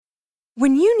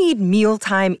When you need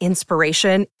mealtime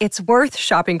inspiration, it's worth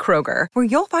shopping Kroger, where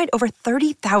you'll find over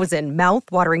 30,000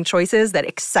 mouth-watering choices that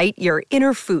excite your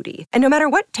inner foodie. And no matter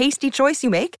what tasty choice you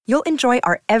make, you'll enjoy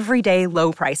our everyday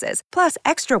low prices, plus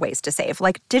extra ways to save,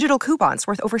 like digital coupons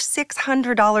worth over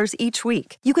 $600 each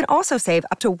week. You can also save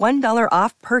up to $1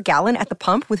 off per gallon at the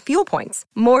pump with fuel points.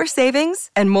 More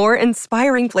savings and more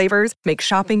inspiring flavors make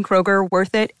shopping Kroger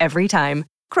worth it every time.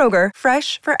 Kroger,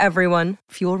 fresh for everyone.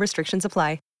 Fuel restrictions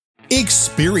apply.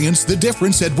 Experience the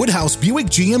difference at Woodhouse Buick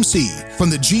GMC. From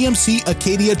the GMC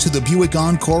Acadia to the Buick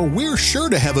Encore, we're sure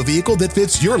to have a vehicle that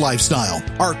fits your lifestyle.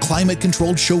 Our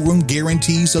climate-controlled showroom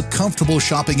guarantees a comfortable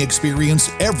shopping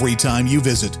experience every time you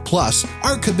visit. Plus,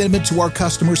 our commitment to our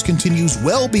customers continues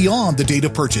well beyond the date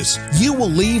of purchase. You will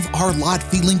leave our lot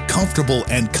feeling comfortable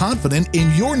and confident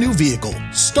in your new vehicle.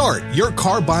 Start your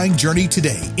car buying journey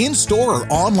today, in-store or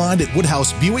online at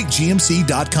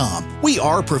WoodhouseBuickGMC.com. We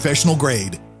are professional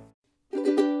grade.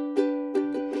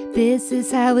 This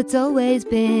is how it's always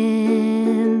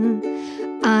been.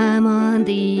 I'm on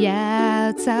the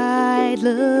outside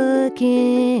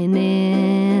looking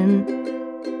in.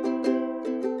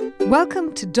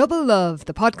 Welcome to Double Love,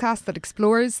 the podcast that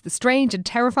explores the strange and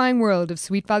terrifying world of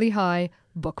Sweet Valley High,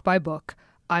 book by book.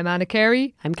 I'm Anna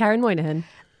Carey. I'm Karen Moynihan.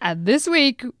 And this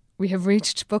week, we have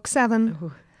reached book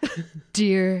 7,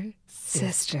 Dear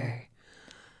Sister.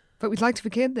 But we'd like to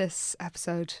begin this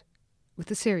episode with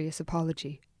a serious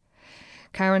apology.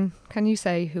 Karen, can you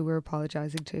say who we're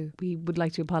apologising to? We would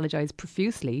like to apologise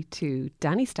profusely to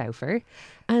Danny Stauffer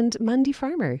and Mandy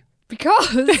Farmer. Because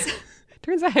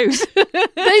turns out they live!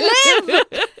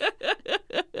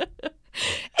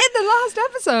 In the last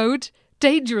episode,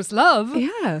 Dangerous Love,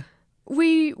 yeah,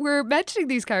 we were mentioning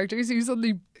these characters who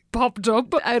suddenly popped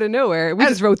up out of nowhere. We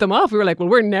just wrote them off. We were like, well,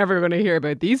 we're never going to hear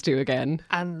about these two again.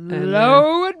 And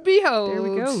lo and behold, there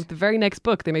we go. The very next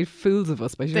book, they made fools of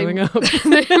us by showing up.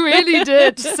 They really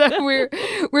did. So we're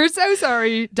so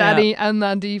sorry, Danny and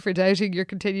Mandy, for doubting your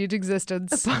continued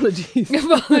existence. Apologies.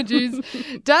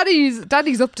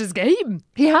 Danny's upped his game.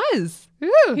 He has.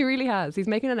 Yeah. He really has. He's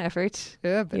making an effort.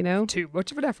 Yeah, but you know, too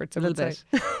much of an effort. A little bit.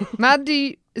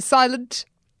 Mandy is silent,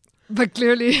 but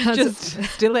clearly just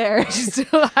still there. She's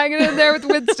still hanging in there with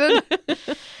Winston.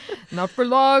 Not for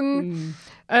long.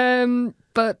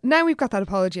 But now we've got that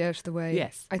apology out of the way.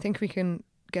 Yes. I think we can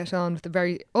get on with the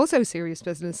very also serious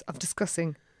business of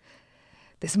discussing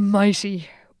this mighty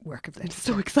work of literature.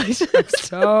 So excited. I'm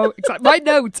so excited. My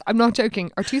notes, I'm not joking,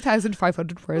 are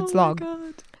 2,500 words long. Oh my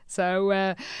God. So,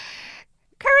 Karen,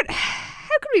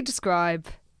 how can we describe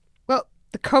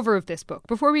the cover of this book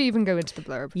before we even go into the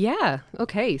blurb? Yeah,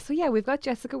 okay. So yeah, we've got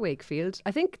Jessica Wakefield.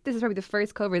 I think this is probably the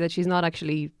first cover that she's not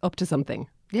actually up to something.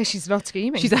 Yeah, she's not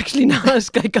scheming. She's actually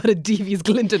not got a devious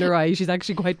glint in her eye. She's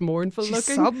actually quite mournful looking.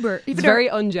 She's somber. It's very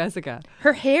un-Jessica.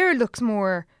 Her hair looks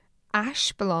more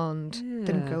ash blonde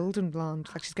than golden blonde.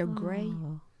 Like she's going grey.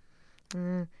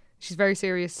 She's very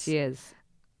serious. She is.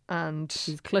 And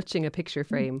she's clutching a picture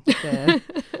frame with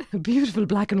a beautiful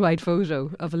black and white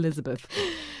photo of Elizabeth.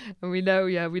 And we know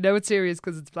it's serious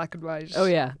because it's black and white. Oh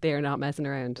yeah, they are not messing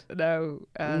around. No.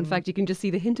 In fact, you can just see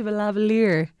the hint of a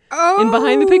lavalier in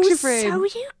behind the picture frame. So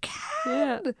you can.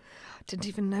 Yeah. Didn't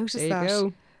even notice there that. You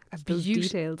go. Those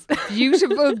details.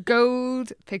 Beautiful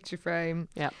gold picture frame.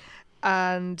 Yeah.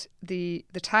 And the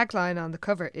tagline on the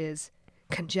cover is,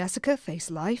 "Can Jessica face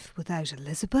life without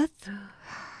Elizabeth?"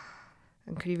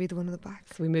 And could you read the one on the back?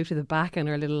 So we move to the back and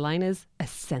our little line is, "A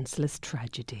senseless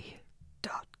tragedy." ...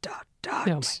 Oh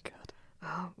my God.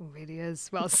 Oh, it really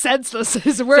is. Well, senseless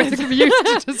is a word that can be used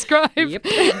to describe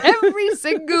every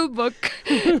single book.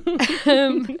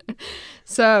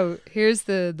 So here's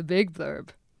the big blurb.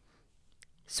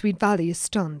 Sweet Valley is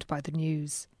stunned by the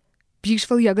news.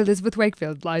 Beautiful young Elizabeth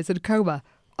Wakefield lies in a coma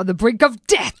on the brink of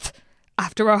death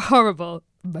after a horrible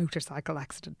motorcycle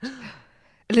accident.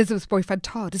 Elizabeth's boyfriend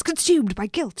Todd is consumed by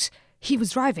guilt. He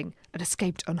was driving and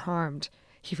escaped unharmed.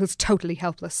 He feels totally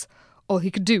helpless. All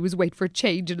he could do was wait for a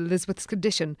change in Elizabeth's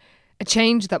condition, a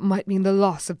change that might mean the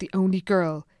loss of the only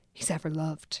girl he's ever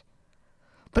loved.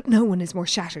 But no one is more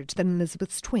shattered than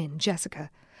Elizabeth's twin, Jessica,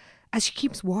 as she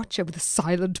keeps watch over the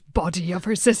silent body of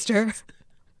her sister.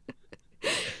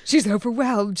 She's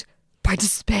overwhelmed by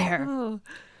despair.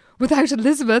 Without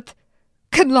Elizabeth,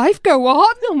 can life go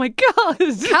on? Oh my God. Can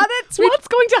it? What's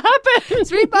going to happen?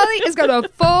 Sweet Valley is going to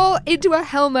fall into a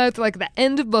hellmouth like the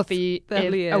end of Buffy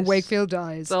if a Wakefield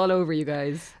dies. It's all over, you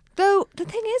guys. Though, the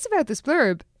thing is about this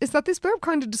blurb is that this blurb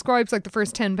kind of describes like the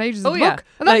first 10 pages of the book.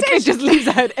 And that's it. It just leaves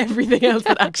out everything else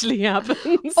that actually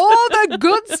happens. All the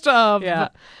good stuff. Yeah.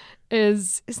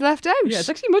 is left out. Yeah, it's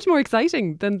actually much more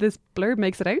exciting than this blurb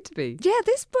makes it out to be. Yeah,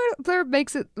 this blurb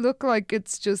makes it look like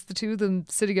it's just the two of them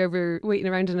sitting over. Waiting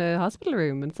around in a hospital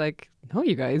room, and it's like, no,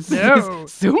 you guys, No.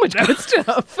 there's so much good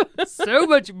stuff. So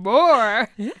much more.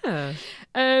 Yeah.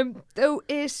 Though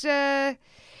it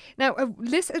now a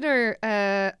listener,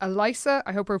 Elisa,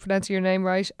 I hope we're pronouncing your name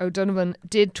right, O'Donovan,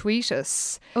 did tweet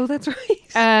us Oh, that's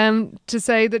right. to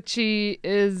say that she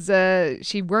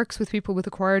works with people with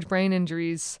acquired brain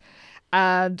injuries,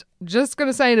 and just going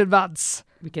to say in advance,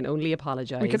 We can only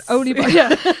apologise. we can only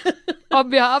on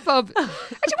behalf of. Actually,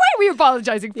 why are we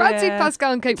apologising? Francine Yeah.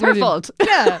 Pascal and Kate It's her William. fault.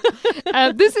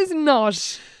 Yeah, this is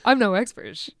not. I'm no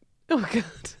expert. Oh, God.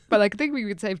 But I think we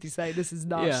could safely say this is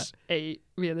not Yeah. a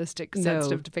realistic, No,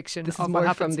 sensitive depiction This of is what more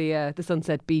happens. from the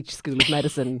Sunset Beach School of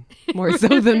Medicine, more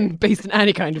so than based on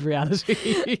any kind of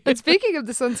reality. And speaking of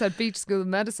the Sunset Beach School of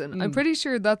Medicine, I'm pretty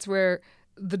sure that's where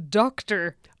the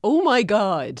doctor. Oh my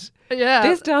God. Yeah.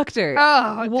 This doctor.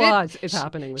 Oh, what is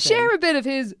happening with Share him? a bit of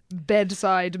his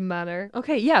bedside manner.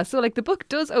 Okay, yeah. So, like, the book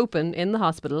does open in the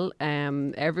hospital.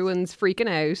 Everyone's freaking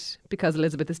out because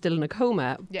Elizabeth is still in a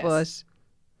coma. Yes.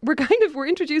 But we're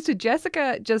introduced to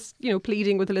Jessica just,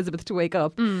 pleading with Elizabeth to wake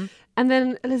up. And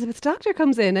then Elizabeth's doctor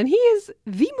comes in, and he is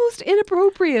the most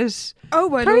inappropriate Oh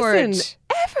my person lord.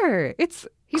 ever. He's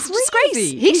He's a disgrace.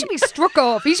 He should be struck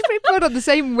off. He should be put on the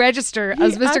same register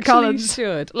as Mr. actually Collins.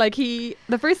 should. Like, the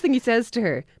first thing he says to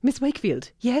her, Miss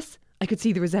Wakefield, yes, I could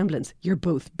see the resemblance. You're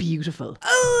both beautiful.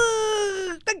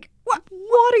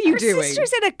 What are you Her doing?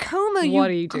 sister's in a coma. What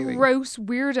are you doing? Gross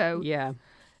weirdo. Yeah.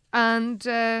 And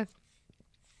then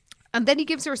he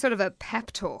gives her sort of a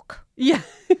pep talk. Yeah,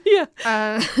 yeah.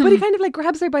 But he kind of like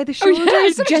grabs her by the Oh, yeah, he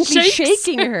shoulders, sort of gently shakes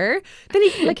shaking her. Then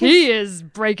he like He is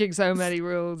breaking so many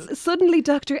rules. suddenly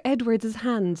Dr. Edwards'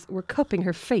 hands were cupping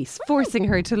her face, forcing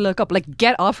her to look up. Like,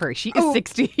 get off her. She is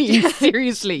 16.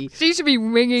 Seriously. She should be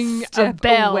ringing a Step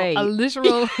bell, away. a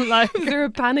literal like. Is there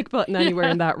a panic button anywhere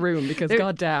in that room? Because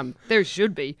goddamn. There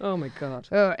should be. Oh my God.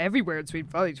 Everywhere in Sweet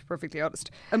Valley, to be perfectly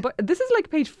honest. But this is like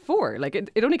page 4. Like,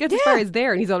 it only gets as far as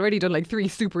there, and he's already done like 3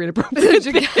 super inappropriate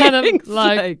things. Kind of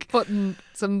like putting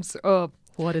some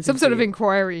what is some he sort of doing?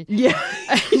 inquiry. Yeah.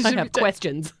 I should have be-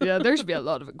 questions. Yeah, there should be a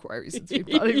lot of inquiries in Sweet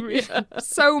Valley.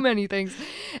 So many things.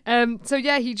 So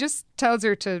yeah, he just tells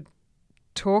her to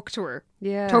talk to her.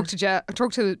 Yeah. Talk to Liz.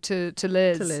 To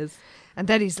Liz. And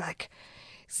then he's like,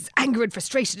 anger and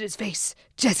frustration in his face.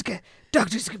 Jessica,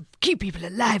 doctors can keep people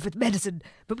alive with medicine,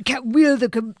 but we can't will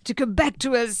them to come back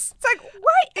to us. It's like,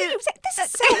 why? This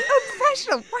is so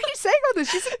unprofessional. Why are you saying all this?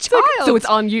 She's a child. So it's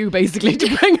on you, basically,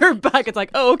 to bring her back. It's like,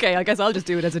 oh, okay, I guess I'll just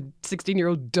do it as a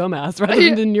 16-year-old dumbass rather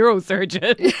than the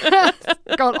neurosurgeon.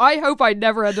 God, I hope I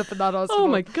never end up in that hospital. Oh,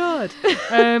 my God.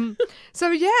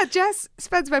 So yeah, Jess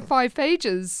spends about 5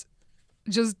 pages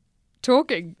just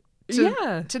talking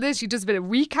to this. She does a bit of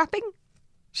recapping.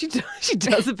 She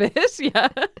does a bit, yeah.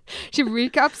 She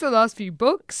recaps the last few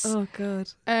books. Oh, God.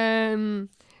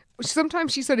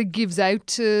 Sometimes she sort of gives out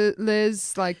to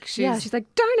Liz, like She's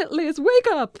like, darn it, Liz, wake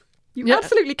up. You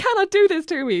absolutely cannot do this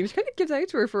to me. She kind of gives out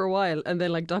to her for a while, and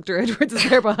then like Dr. Edwards is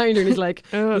there behind her, and he's like,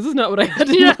 this is not what I had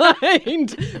in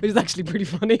mind, which is actually pretty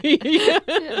funny. but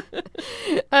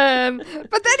then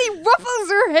he ruffles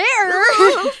her hair.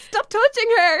 Stop touching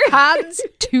her. Hands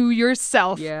to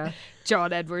yourself. Yeah.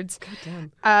 John Edwards.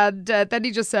 Goddamn. And then he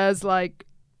just says, like,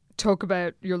 talk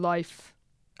about your life.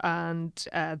 And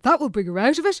that will bring her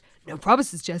out of it. No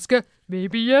promises, Jessica.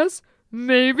 Maybe yes,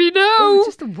 maybe no. Oh,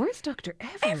 just the worst doctor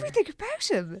ever. Everything about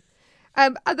him.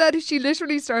 And then she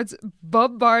literally starts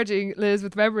bombarding Liz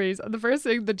with memories. And the first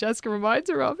thing that Jessica reminds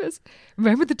her of is,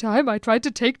 remember the time I tried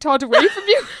to take Todd away from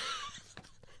you?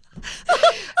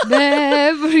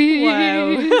 Memories,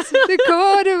 the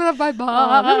corner of my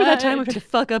mind. Remember that time I tried to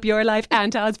fuck up your life and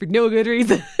Todd's for no good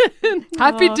reason?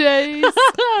 Happy days.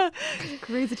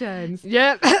 Crazy times.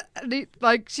 Yeah,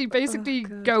 like she basically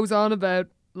goes on about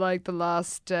like the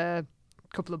last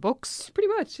couple of books. Pretty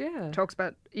much, yeah. Talks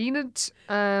about Enid.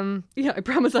 Yeah, I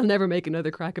promise I'll never make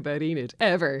another crack about Enid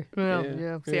ever. Well,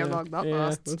 yeah, see how long that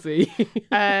lasts. We'll see.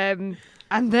 And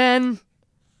then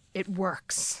it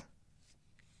works.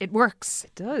 It works.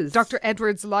 It does. Dr.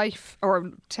 Edwards' life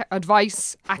or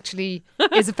advice actually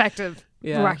is effective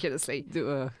miraculously.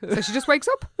 So she just wakes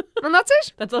up and that's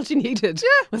it. That's all she needed.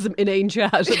 Yeah. Was some inane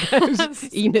chat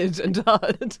about Enid and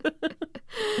Todd.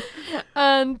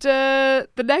 And the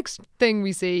next thing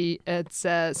we see, it's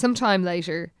sometime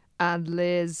later, and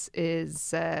Liz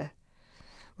is,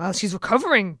 she's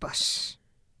recovering, but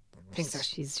things are.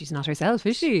 She's not herself,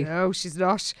 is she? No, she's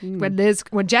not.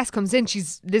 When Jess comes in,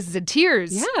 Liz is in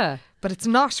tears. Yeah. But it's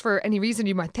not for any reason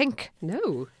you might think.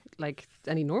 No, like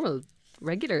any normal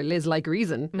regular Liz-like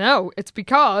reason. No, it's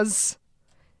because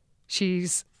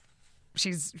she's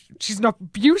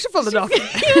not beautiful enough.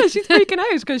 Yeah, she's freaking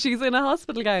out because she's in a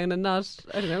hospital gown and not,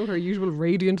 I don't know, her usual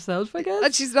radiant self, I guess.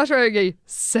 And she's not wearing a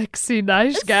sexy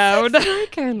nightgown. Sexy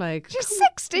nightgown, like. She's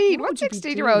 16. What would you be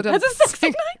 16-year-old doing? Has a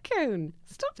sexy nightgown.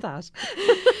 Stop that.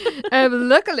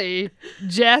 Luckily,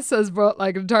 Jess has brought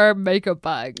like an entire makeup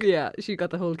bag. Yeah, she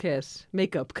got the whole kit.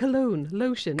 Makeup, cologne,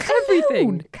 lotion,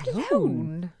 everything.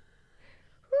 Cologne.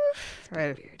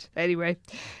 Well, weird. Anyway,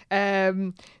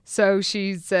 so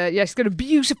she's going to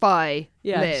beautify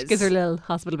Liz. She gives her a little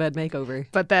hospital bed makeover.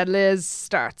 But then Liz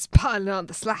starts piling on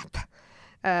the slap.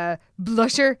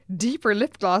 Blusher, deeper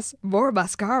lip gloss, more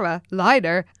mascara,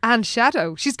 liner, and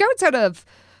shadow. She's going sort of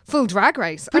full Drag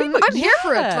Race. I'm here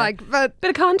for it. Like, but bit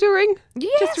of contouring.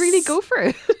 yes, Just really go for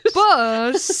it.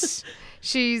 But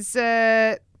she's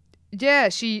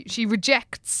she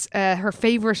rejects her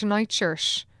favourite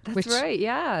nightshirt. That's right,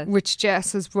 yeah. Which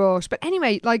Jess has brought. But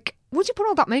anyway, like, once you put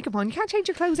all that makeup on, you can't change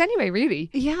your clothes anyway, really.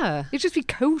 Yeah. You'd just be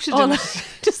coated in it.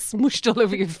 Just smushed all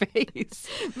over your face.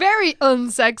 Very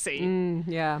unsexy.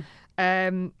 Yeah.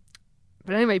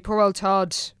 But anyway, poor old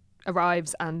Todd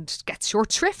arrives and gets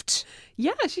short shrift.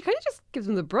 Yeah, she kind of just gives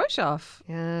him the brush off.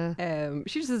 Yeah.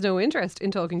 She just has no interest in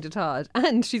talking to Todd.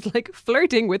 And she's like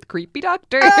flirting with creepy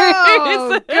doctor.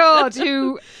 Oh, God.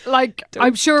 Who, like,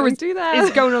 I'm sure don't do that.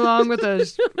 is going along with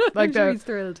it. Like I'm sure the he's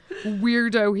thrilled.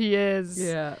 weirdo he is.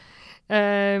 Yeah.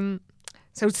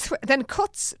 So then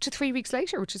cuts to 3 weeks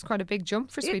later, which is quite a big jump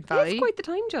for Sweet Valley. It's quite the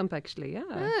time jump, actually, yeah.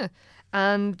 Yeah.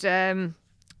 And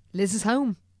Liz is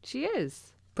home, She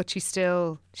is. but she's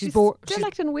bored. Still She's,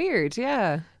 acting weird,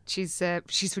 yeah. she's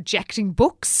rejecting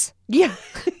books. Yeah.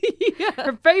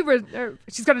 Her favourite,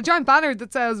 she's got a giant banner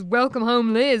that says "Welcome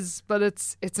home, Liz," but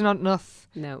it's not enough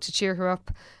No. to cheer her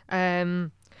up.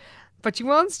 But she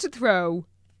wants to throw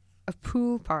a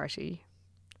pool party,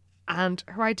 and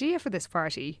her idea for this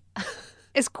party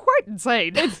is quite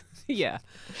insane. Yeah.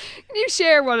 Can you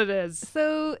share what it is?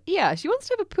 So, yeah, she wants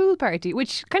to have a pool party,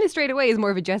 which kind of straight away is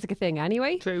more of a Jessica thing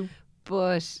anyway. True.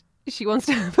 But she wants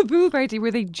to have a pool party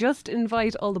where they just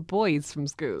invite all the boys from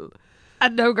school.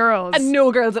 And no girls. And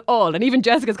no girls at all. And even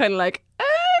Jessica's kind of like, I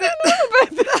don't know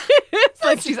about this. It's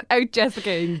like she's out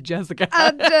Jessica-ing Jessica.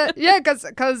 And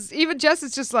because even Jess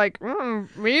is just like,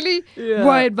 really? Yeah.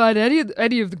 Why invite any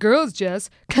of the girls,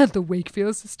 Jess? Can't the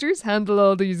Wakefield sisters handle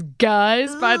all these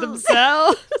guys by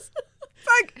themselves? It's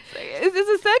like, is this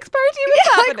a sex party? What's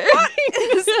happening? like, what?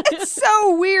 It's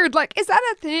so weird. Like, is that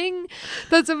a thing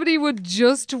that somebody would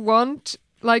just want?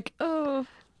 Like,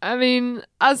 I mean,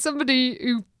 as somebody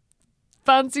who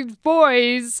fancied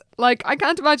boys, like, I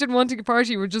can't imagine wanting a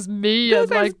party with just me and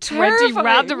like 20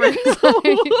 randomers.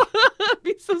 I'd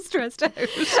be so stressed out.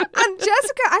 And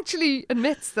Jessica actually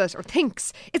admits that, or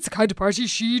thinks, it's the kind of party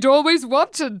she'd always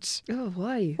wanted. Oh,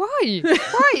 why? Why?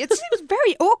 Why? It seems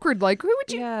very awkward. Like, who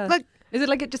would you, like... Is it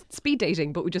like just speed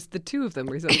dating, but with just the two of them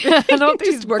or something? And all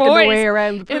these just working boys their way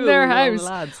around the pool in their with all the house.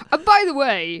 lads. And by the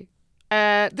way,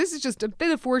 this is just a bit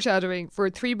of foreshadowing for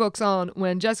 3 books on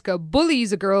when Jessica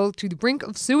bullies a girl to the brink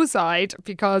of suicide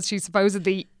because she's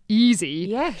supposedly easy.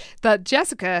 Yeah. That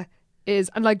Jessica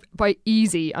is, and like by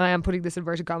easy, and I am putting this in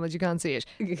inverted commas, you can't see it.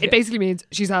 It basically means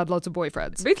she's had lots of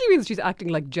boyfriends. Basically means she's acting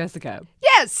like Jessica.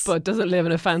 Yes! But doesn't live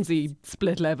in a fancy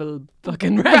split level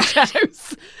fucking ranch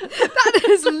house. That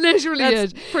is literally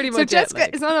That's it. pretty much so it, Jessica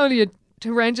like. is not only a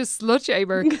horrendous slut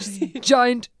shamer, she's a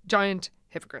giant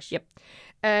hypocrite. Yep.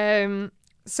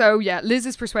 So yeah, Liz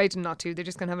is persuaded not to. They're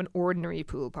just going to have an ordinary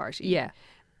pool party. Yeah.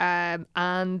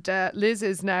 And Liz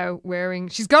is now wearing,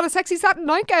 she's got a sexy satin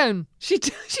nightgown. She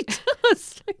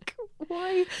does. Like, why?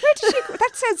 Where did she,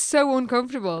 that sounds so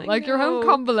uncomfortable. Like you're home know.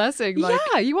 convalescing. Like,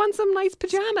 Yeah, you want some nice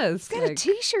pajamas. get a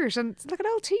t-shirt and like an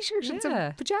old t-shirt and some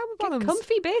Yeah. pajama Get bottoms.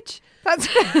 comfy, bitch. That's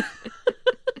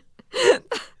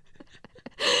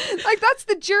like that's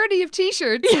the journey of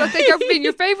t-shirts that they go from being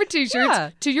your favourite t-shirts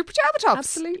Yeah. to your pajama tops.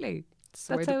 Absolutely.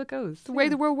 That's how it goes. The way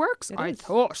the world works. I is.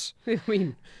 thought. I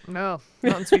mean, No,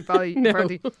 not in Sweet Valley. No.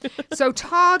 Apparently. So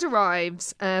Todd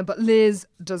arrives, but Liz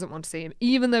doesn't want to see him,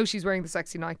 even though she's wearing the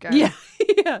sexy nightgown.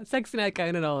 yeah, sexy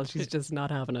nightgown and all. She's just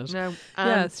not having it. No.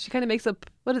 Yes, she kind of makes up.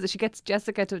 What is it? She gets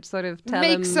Jessica to sort of tell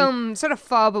Make him. some sort of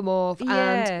fob him off,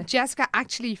 Yeah. and Jessica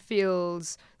actually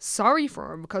feels sorry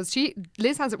for him because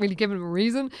Liz hasn't really given him a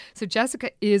reason. So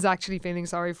Jessica is actually feeling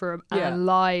sorry for him Yeah. and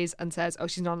lies and says, "Oh,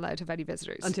 she's not allowed to have any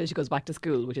visitors." Until she goes back to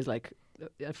school, which is like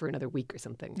for another week or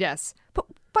something. Yes, but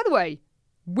by the way,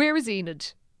 where is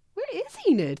Enid? Where is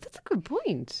Enid? That's a good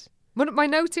point. One of my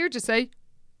notes here just say,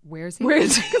 "Where's Enid?"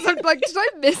 Where's- Because I'm like, did I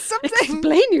miss something?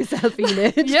 Explain yourself,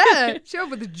 Enid. Yeah, show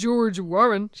up with the George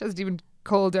Warren. She hasn't even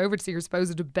called over to see her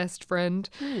supposed best friend.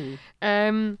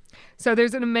 So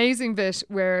there's an amazing bit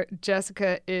where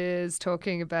Jessica is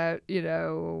talking about,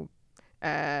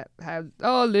 how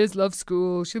Liz loves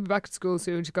school, she'll be back at school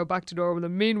soon, she'll go back to normal,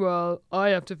 and meanwhile I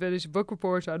have to finish a book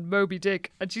report on Moby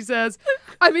Dick. And she says,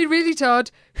 I mean, really,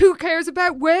 Todd, who cares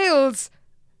about whales?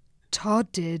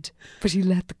 Todd did, but he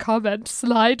let the comment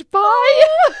slide by.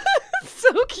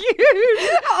 So cute.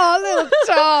 Oh, little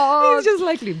Todd. He's just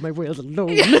like, leave my whales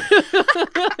alone.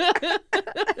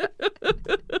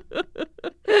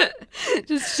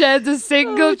 Just sheds a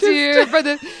single tear for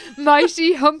the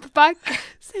mighty humpback.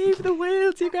 Save the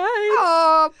whales, you guys.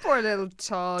 Oh, poor little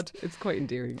Todd. It's quite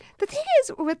endearing. The thing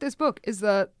is with this book is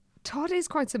that Todd is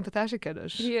quite sympathetic in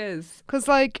it. He is. Because,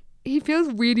 like, he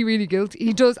feels really, really guilty.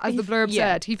 He does, as the blurb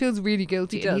yeah. said, he feels really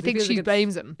guilty He and he does. thinks feels she like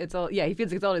blames him. It's all, he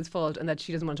feels like it's all his fault and that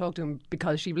she doesn't want to talk to him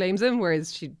because she blames him,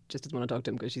 whereas she just doesn't want to talk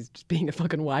to him because she's just being a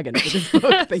fucking wagon with this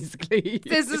book, basically.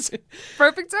 This is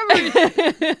perfect summary.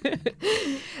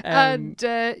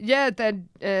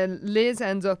 Then Liz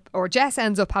ends up, or Jess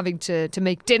ends up having to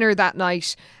make dinner that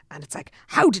night. And it's like,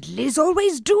 how did Liz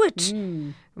always do it?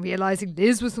 Realising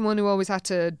Liz was the one who always had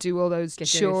to do all those Get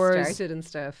chores. started and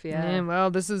stuff, yeah.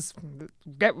 Well, this is,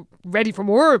 get ready for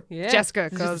more, Yeah, Jessica,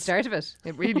 this is just the because start of it.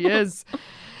 it really is.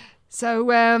 So,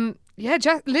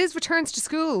 Liz returns to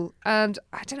school, and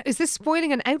I don't know, is this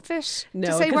spoiling an outfit No,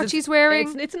 to say 'cause what she's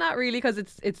wearing? It's not really because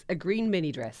it's a green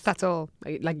mini dress. That's all.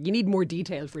 Like you need more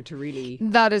detail for it to really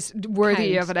That is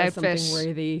worthy count of an as outfit. something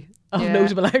worthy of Yeah.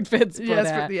 notable outfits. But,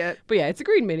 Yes, but yeah, it's a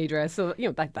green mini dress, so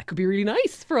that could be really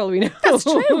nice for all we know. That's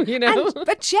true.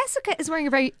 But Jessica is wearing a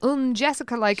very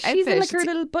un-Jessica-like outfit. She's in like her It's-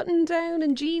 little button down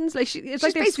and jeans. Like it's She's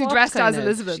like they've basically swapped dressed kind as of.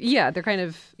 Elizabeth. Yeah, they're kind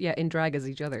of in drag as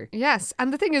each other. Yes,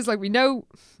 and the thing is, like, we know,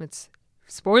 it's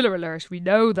spoiler alert, we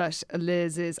know that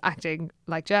Liz is acting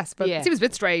like Jess, but Yeah. it seems a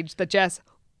bit strange that Jess,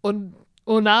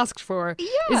 unasked for, is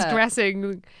Yeah.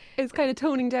 dressing. It's kind of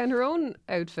toning down her own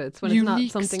outfits when it's not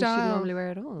Unique something style. she'd normally wear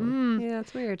at all. Yeah,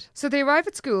 it's weird. So they arrive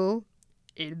at school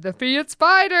in the Fiat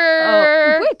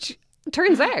Spider. Which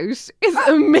turns out is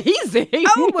amazing.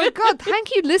 Oh my God,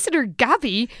 thank you, listener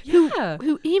Gabby, Yeah.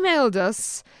 who emailed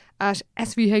us at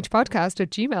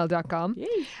svhpodcast@gmail.com. Yay.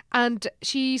 And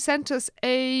she sent us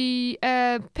a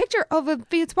picture of a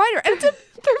Fiat Spider. And it's a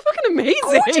They're fucking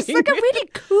amazing. gorgeous, like a really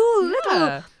cool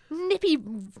Yeah. little nippy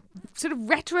sort of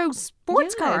retro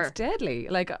sports Yeah, car. it's deadly.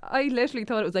 Like I literally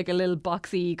thought it was like a little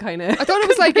boxy kind of. I thought it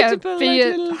was like a convertible,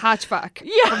 Fiat little- hatchback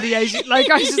Yeah. from the 80s. Like,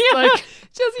 I was just Yeah. like,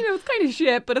 just it's kind of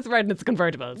shit, but it's red and it's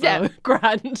convertible. So Yeah.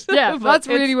 grand. yeah, But that's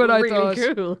really it's what I really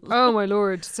thought. Cool. Oh my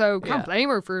Lord. So can't Yeah. blame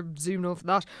her for zooming off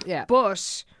that. Yeah.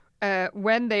 But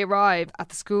when they arrive at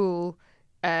the school,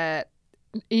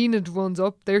 Enid runs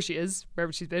up. There she is,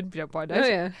 wherever she's been, if you don't find out. Oh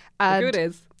yeah. And Look who it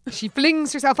is. she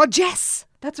flings herself on Jess.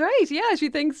 That's right. Yeah, she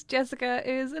thinks Jessica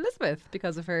is Elizabeth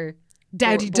because of her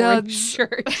Dowdy boring duds.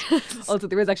 shirt. Also,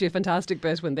 there is actually a fantastic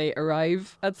bit when they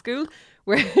arrive at school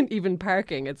where even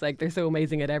parking, it's like they're so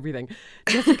amazing at everything.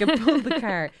 Jessica pulled the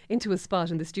car into a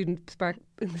spot in the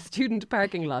student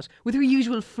parking lot with her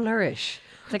usual flourish.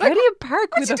 It's like, how do you park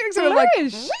with She a doing sort of like,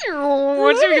 flourish?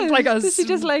 what doing like a Does she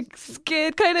just like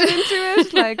skid kind of into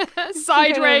it, like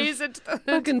sideways into the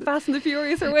fucking Fast and the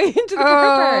Furious her way into the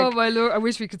car Oh park? my Lord, I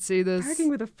wish we could see this. Parking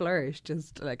with a flourish,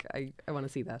 just like I want to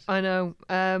see that. I know.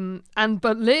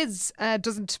 But Liz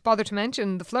doesn't bother to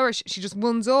mention the flourish. She just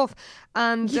runs off,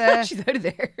 and Yeah, she's out of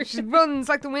there. she runs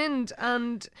like the wind.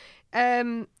 And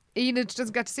Enid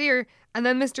doesn't get to see her. And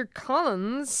then Mr.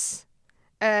 Collins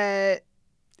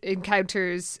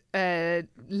encounters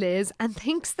Liz and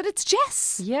thinks that it's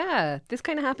Jess. Yeah, this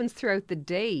kind of happens throughout the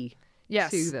day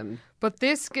Yes. to them. But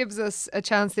this gives us a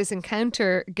chance. This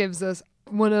encounter gives us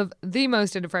one of the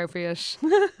most inappropriate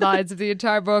lines of the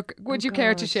entire book. Would you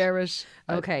care to God. share it?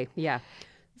 Okay, yeah.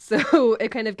 So it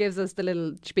kind of gives us the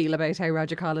little spiel about how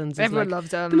Roger Collins is Everyone like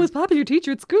loves him. the most popular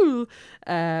teacher at school.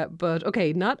 But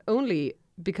okay, not only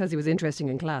because he was interesting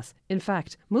in class. In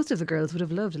fact, most of the girls would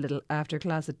have loved a little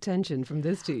after-class attention from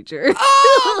this teacher.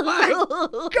 Oh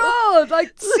my God!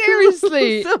 Like,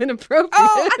 seriously. So inappropriate.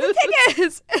 Oh, and the thing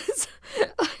is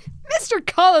Mr.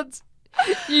 Collins,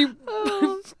 you.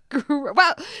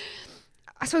 Well,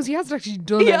 I suppose he hasn't actually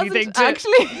done He anything hasn't to.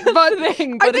 actually, but the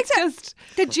thing, I but think it's that just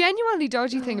the genuinely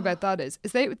dodgy thing about that is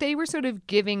they were sort of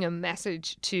giving a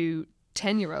message to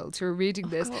 10-year-olds who are reading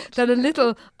this that a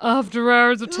little after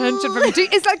hours attention from a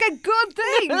teacher is like a good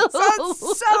thing. So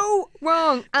it's so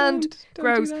wrong and Don't do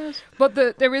gross. that. But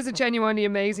there is a genuinely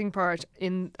amazing part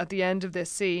at the end of this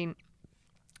scene.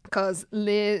 because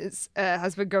Liz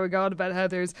has been going on about how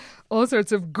there's all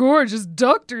sorts of gorgeous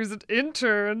doctors and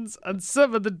interns, and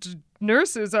some of the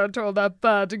nurses aren't all that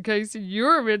bad, in case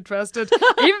you're interested.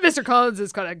 Even Mr. Collins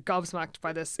is kind of gobsmacked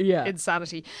by this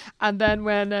insanity. And then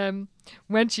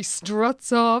when she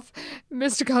struts off,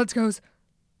 Mr. Collins goes,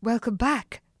 "Welcome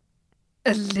back,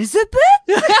 Elizabeth?"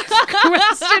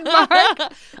 Question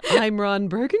mark. I'm Ron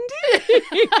Burgundy.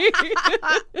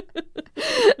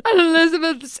 And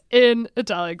Elizabeth's in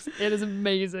italics. It is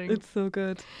amazing. It's so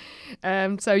good.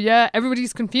 So yeah,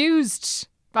 everybody's confused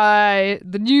by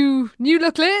the new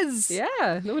look Liz.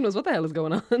 Yeah, no one knows what the hell is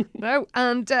going on. No,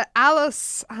 and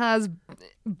Alice has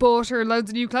bought her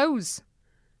loads of new clothes.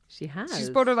 She has. She's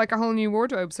bought her like a whole new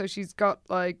wardrobe, so she's got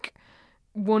like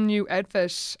one new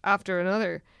outfit after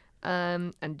another.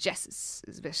 And Jess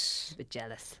is a bit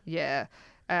jealous. Yeah.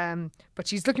 But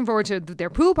she's looking forward to their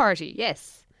pool party.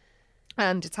 Yes.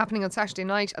 And it's happening on Saturday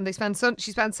night, and she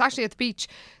spends Saturday at the beach.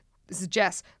 This is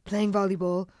Jess playing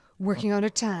volleyball, working on her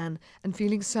tan, and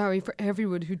feeling sorry for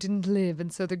everyone who didn't live in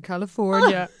Southern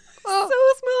California. So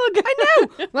smug. I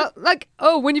know.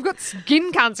 Well, when you've got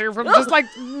skin cancer from just like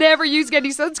never using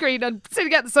any sunscreen and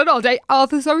sitting out in the sun all day, I'll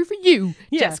feel sorry for you,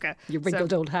 Jessica. You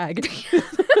wrinkled old hag.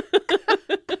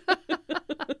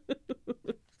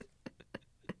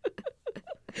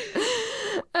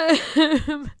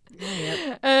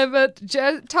 But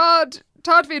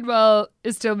Todd Feedwell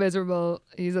is still miserable.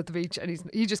 He's at the beach and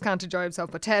he just can't enjoy himself.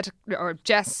 But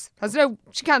Jess has no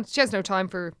time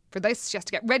for this. She has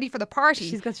to get ready for the party.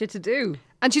 She's got shit to do.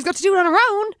 And she's got to do it on her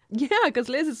own. Yeah, because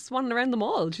Liz is swanning around the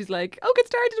mall. She's like, "Oh, get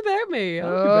started without me.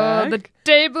 I'll be back." The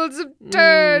tables have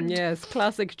turned. Yes,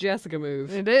 classic Jessica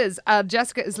move. It is.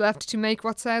 Jessica is left to make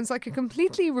what sounds like a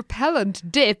completely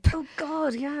repellent dip. Oh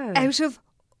God, yeah. Out of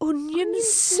onion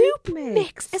soup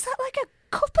mix. Is that like a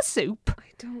cup of soup? I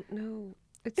don't know.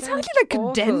 It's hardly like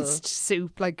condensed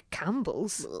soup, like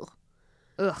Campbell's.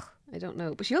 Ugh. I don't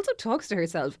know. But she also talks to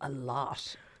herself a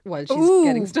lot while she's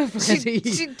getting stuff ready.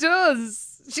 She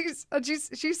does.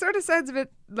 She sort of sounds a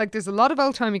bit like there's a lot of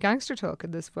old timey gangster talk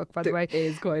in this book, by the way. There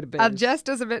is quite a bit. And Jess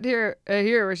does a bit here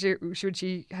where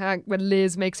when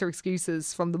Liz makes her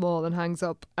excuses from the mall and hangs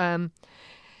up.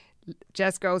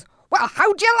 Jess goes, "Well,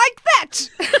 how'd you like that?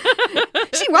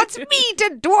 She wants me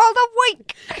to do all the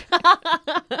work."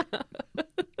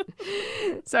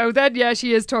 So then,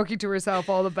 she is talking to herself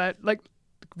all about,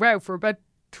 for about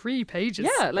 3 pages.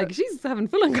 Yeah, she's having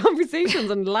full-on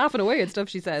conversations and laughing away at stuff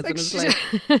she says. And it's like,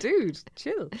 dude,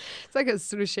 chill. It's like a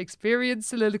sort of Shakespearean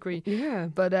soliloquy. Yeah.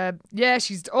 But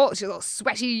she's all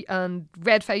sweaty and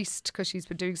red-faced because she's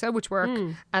been doing so much work.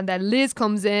 And then Liz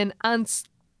comes in and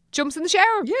jumps in the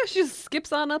shower. Yeah, she just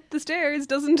skips on up the stairs,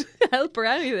 doesn't help or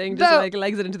anything, just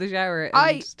legs it into the shower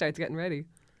and starts getting ready.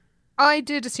 I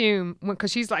did assume,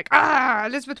 because she's like,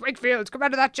 Elizabeth Wakefield, come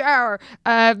out of that shower.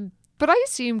 But I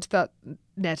assumed that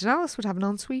Ned and Alice would have an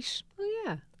ensuite. Oh,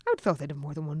 yeah. I would have thought they'd have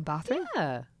more than one bathroom.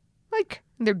 Yeah. Like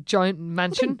in their giant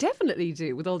mansion. Well, they definitely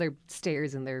do, with all their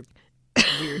stairs in their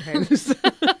weird house.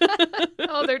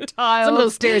 All their tiles. Some of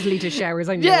those stairs lead to showers,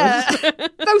 I know. Yeah.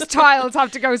 Those tiles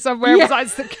have to go somewhere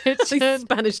besides the kitchen. Like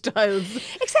Spanish tiles.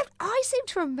 Except I seem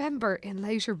to remember in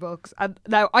later books, and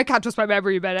now I can't trust my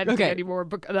memory about anything anymore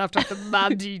after the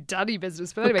Mandy Danny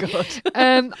business. But anyway,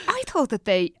 I thought that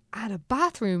they had a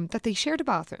bathroom, that they shared a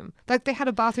bathroom. Like they had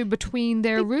a bathroom between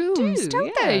their rooms,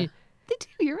 don't they? They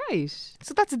do, you're right.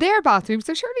 So that's their bathroom,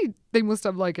 so surely they must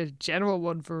have like a general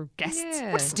one for guests.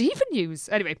 Yeah. What does Stephen use?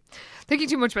 Anyway, thinking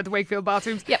too much about the Wakefield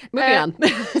bathrooms. Yeah, moving on.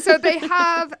 So they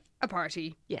have a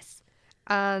party. Yes.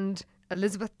 And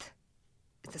Elizabeth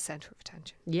is the centre of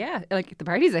attention. Yeah, like the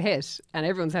party's a hit and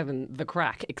everyone's having the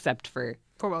crack except for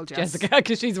poor old Jessica,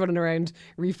 because she's running around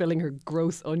refilling her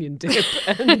gross onion dip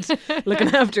and looking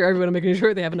after everyone and making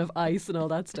sure they have enough ice and all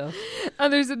that stuff.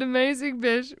 And there's an amazing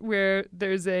bit where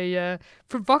there's a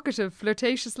provocative,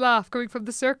 flirtatious laugh coming from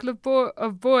the circle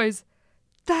of boys.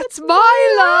 That's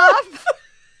my laugh!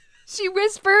 She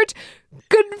whispered,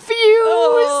 confused.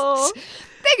 Oh.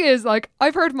 Thing is,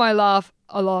 I've heard my laugh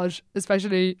a lot,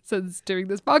 especially since doing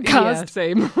this podcast. Yeah,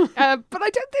 same. But I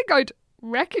don't think I'd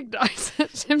recognise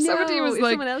it if somebody was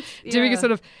doing a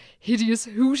sort of hideous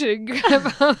hooting.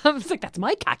 It's like, that's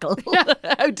my cackle. Yeah.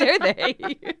 How dare they?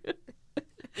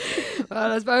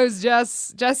 Well, I suppose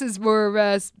Jess is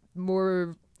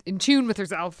more in tune with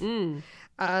herself.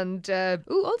 And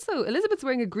also Elizabeth's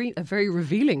wearing a very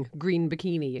revealing green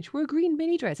bikini, and she wore a green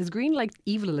mini dress. Is green like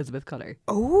evil Elizabeth colour?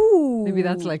 Oh, maybe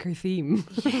that's like her theme.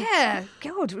 Yeah,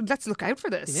 God, let's look out for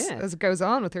this as it goes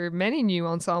on with her many new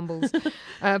ensembles.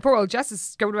 Poor old Jess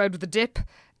is going around with a dip.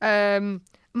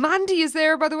 Mandy is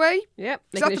there, by the way. Yep,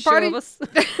 is that the party? Show of us.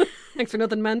 Thanks for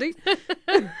nothing, Mandy.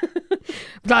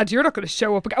 Glad you're not going to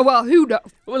show up again. Well, who knows?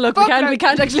 Well, look, Fuck we no.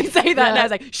 can't actually say that Yeah. now.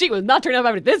 It's like, she will not turn up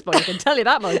at this point, I can tell you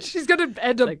that much. She's going to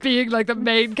end up being like the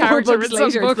main 4 character in books some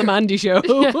later, book. it's the Mandy show.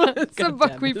 Yeah, God some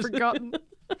book damn we've it. forgotten.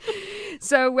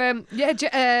 So,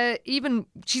 even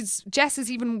Jess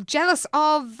is even jealous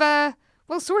of,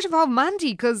 sort of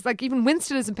Mandy, because like even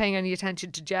Winston isn't paying any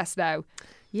attention to Jess now.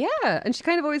 Yeah, and she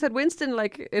kind of always had Winston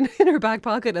like in her back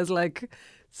pocket as like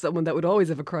someone that would always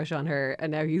have a crush on her,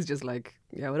 and now he's just like,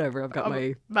 yeah, whatever, I've got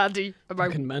my Mandy, my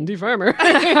fucking Mandy Farmer.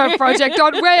 project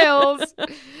on Wales.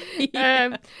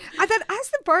 And then as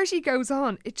the party goes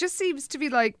on, it just seems to be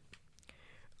like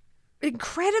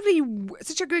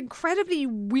such an incredibly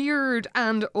weird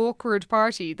and awkward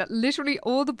party that literally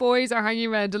all the boys are hanging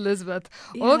around Elizabeth.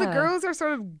 All the Yeah. girls are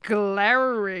sort of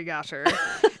glowering at her.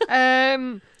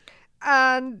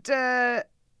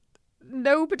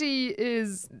 Nobody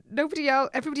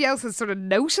else has sort of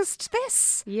noticed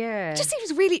this. Yeah. It just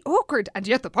seems really awkward, and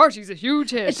yet the party's a huge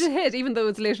hit. It's a hit, even though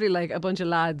it's literally like a bunch of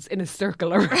lads in a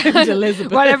circle around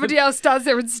Elizabeth. While everybody else stands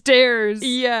there and stares.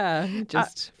 Yeah,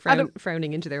 just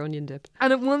frowning into their onion dip.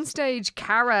 And at one stage,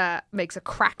 Cara makes a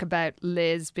crack about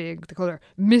Liz being, they call her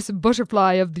Miss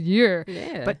Butterfly of the Year.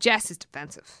 Yeah. But Jess is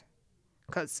defensive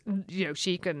because,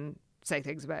 she can say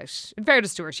things about, in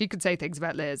fairness to her, she can say things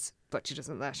about Liz, but she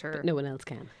doesn't let her. But no one else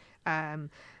can.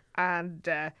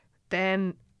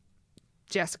 Then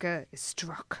Jessica is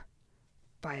struck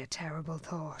by a terrible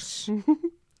thought.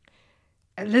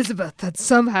 Elizabeth had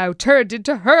somehow turned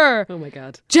into her. Oh my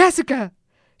God. Jessica!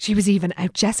 She was even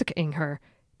out Jessica-ing her.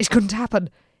 It couldn't happen.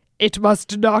 It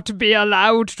must not be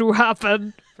allowed to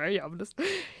happen. Very ominous.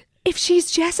 If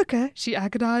she's Jessica, she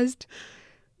agonised,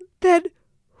 then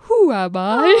who am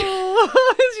I?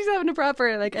 Oh, she's having a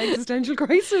proper like existential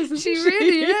crisis. isn't She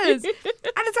really is. And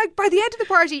it's like by the end of the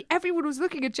party, everyone was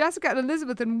looking at Jessica and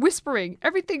Elizabeth and whispering.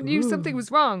 Everything knew something was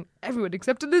wrong. Everyone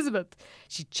except Elizabeth.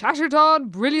 She chattered on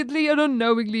brilliantly and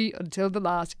unknowingly until the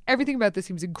last. Everything about this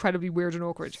seems incredibly weird and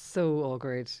awkward. So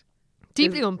awkward.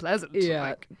 Deeply unpleasant. Yeah.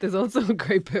 Like, There's also a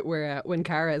great bit where when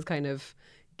Cara is kind of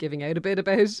giving out a bit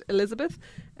about Elizabeth,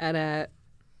 and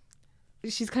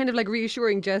she's kind of like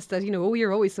reassuring Jess that, oh,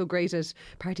 you're always so great at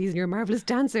parties and you're a marvellous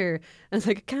dancer. And it's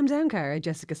like, calm down, Cara,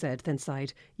 Jessica said, then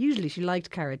sighed. Usually she liked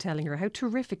Cara telling her how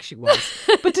terrific she was.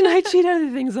 But tonight she had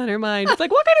other things on her mind. It's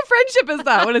like, what kind of friendship is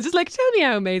that? When it's just like, tell me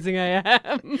how amazing I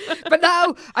am. but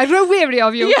now I grow weary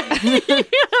of you.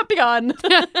 Be gone.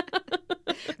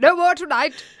 No more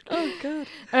tonight. Oh, God.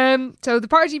 So the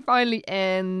party finally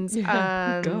ends.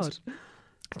 And God.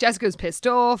 Jessica's pissed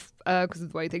off because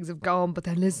of the way things have gone, but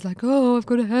then Liz is like, oh, I've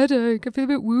got a headache. I feel a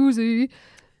bit woozy.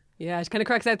 Yeah, she kind of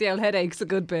cracks out the old headaches a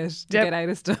good bit to Yep. get out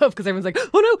of stuff because everyone's like,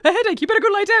 oh no, a headache, you better go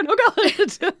lie down. Oh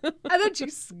God. And then she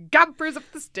scampers up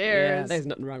the Yeah, stairs. there's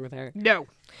nothing wrong with her. No.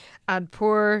 And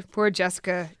poor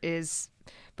Jessica is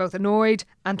both annoyed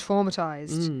and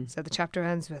traumatised. So the chapter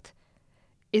ends with,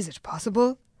 is it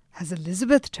possible? Has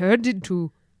Elizabeth turned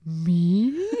into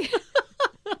me?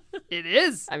 It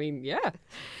is. I mean, yeah.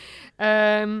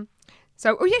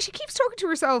 She keeps talking to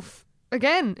herself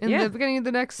again in the beginning of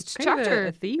the next Kind of chapter.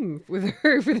 a theme with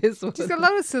her for this one. She's got a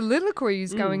lot of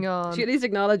soliloquies going on. She at least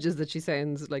acknowledges that she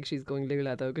sounds like she's going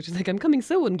Lula though, because she's like, I'm coming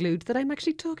so unglued that I'm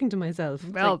actually talking to myself.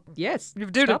 It's Well, like, yes,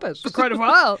 You've done stop it it for quite a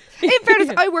while. In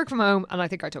fairness, I work from home and I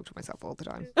think I talk to myself all the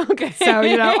time. Okay. So,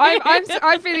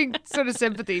 I'm feeling sort of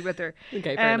sympathy with her.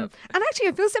 Okay, fair enough. And actually,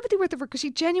 I feel sympathy with her because she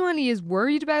genuinely is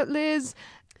worried about Liz.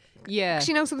 Yeah.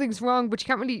 She knows something's wrong, but she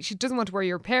doesn't want to worry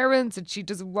her parents, and she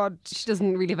doesn't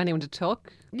really have anyone to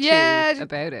talk Yeah. to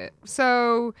about it.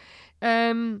 So,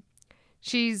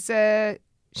 she's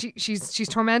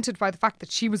tormented by the fact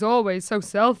that she was always so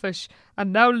selfish,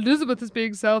 and now Elizabeth is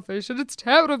being selfish, and it's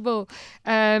terrible.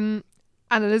 And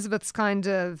Elizabeth's kind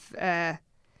of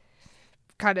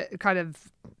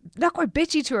not quite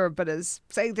bitchy to her, but is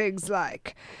saying things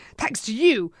like, thanks to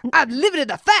you, I'm living in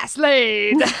the fast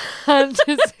lane, and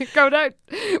just going out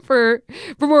for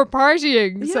more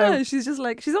partying. Yeah, So she's just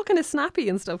like, she's all kind of snappy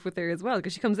and stuff with her as well,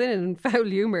 because she comes in foul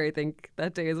humour, I think,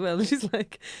 that day as well. And she's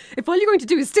like, if all you're going to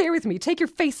do is stare with me, take your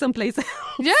face someplace else.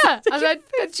 yeah, and then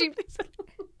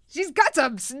she's got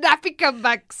some snappy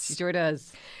comebacks. She sure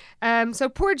does. So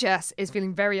poor Jess is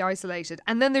feeling very isolated,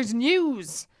 and then there's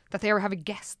news that they are having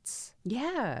guests.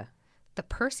 Yeah. The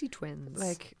Percy twins.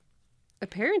 Like,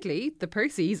 apparently the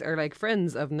Percys are like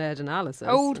friends of Ned and Alice's.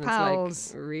 Old And it's like,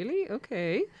 pals. really?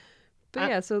 Okay. But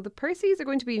yeah, so the Percys are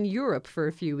going to be in Europe for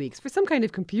a few weeks for some kind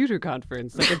of computer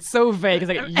conference. Like, it's so vague. It's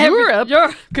like,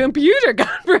 Europe? Computer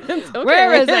conference? Okay.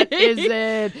 Where is it? Is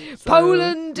it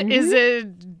Poland? Is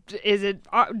it Is it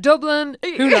Dublin?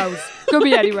 Who knows? Could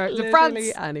be anywhere. Is it France?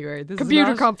 Literally anywhere. This Computer is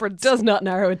not, conference. does not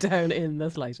narrow it down in the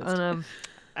slightest.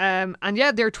 And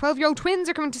yeah, their 12-year-old twins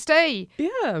are coming to stay.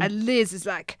 Yeah. And Liz is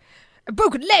like, a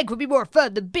broken leg would be more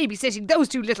fun than babysitting those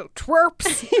two little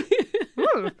twerps.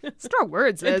 Strong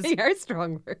words, Liz. They are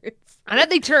strong words. And then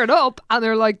they turn up and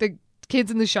they're like the kids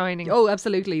in The Shining. Oh,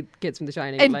 absolutely. Kids from The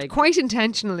Shining. And like, quite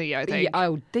intentionally, I think. yeah,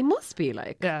 oh, they must be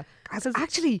like. Yeah.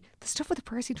 Actually, the stuff with the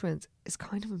Percy twins is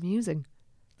kind of amusing.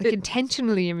 Like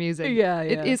intentionally amusing. Yeah,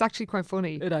 It is actually quite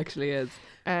funny. It actually is.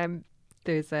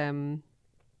 There's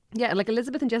Yeah, like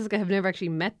Elizabeth and Jessica have never actually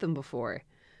met them before.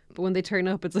 But when they turn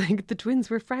up, it's like the twins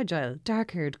were fragile,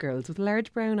 dark-haired girls with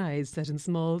large brown eyes set in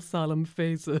small, solemn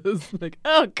faces. Like,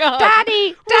 oh, God.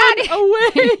 Daddy! Daddy!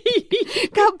 Away!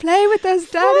 Come play with us,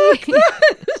 Daddy!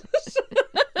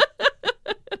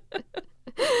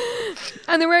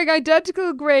 And they're wearing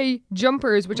identical grey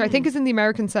jumpers, which I think is in the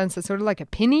American sense, it's sort of like a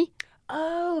pinny.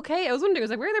 Oh, okay. I was wondering, I was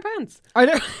like, where are their pants? I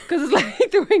know. Because it's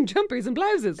like they're wearing jumpers and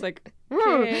blouses. Like,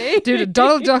 okay. Dude, a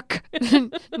Donald Duck.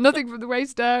 Nothing from the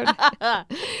waist down.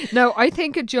 No, I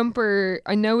think a jumper,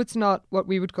 I know it's not what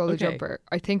we would call a jumper.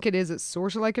 I think it is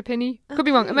sort of like a pinny. Could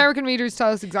be wrong. American readers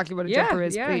tell us exactly what a jumper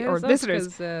is, please, or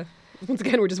listeners. Once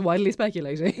again, we're just wildly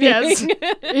speculating. Yes,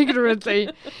 ignorantly.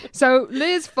 So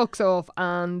Liz fucks off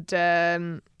and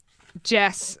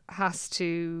Jess has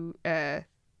to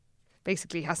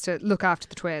basically has to look after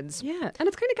the twins. Yeah, and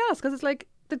it's kind of gas because it's like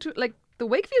the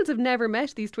Wakefields have never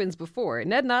met these twins before.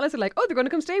 Ned and Alice are like, oh, they're going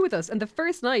to come stay with us. And the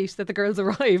first night that the girls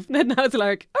arrive, Ned and Alice are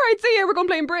like, all right, see ya, we're going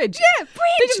playing bridge. Yeah, bridge.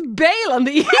 They just bail on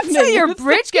the evening. Cancel your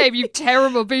bridge game, you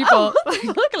terrible people.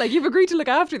 Look, like you've agreed to look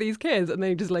after these kids, and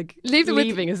then you just like leave them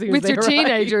leaving as soon with as they your arrive.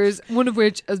 teenagers, one of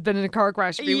which has been in a car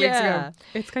crash a few weeks ago.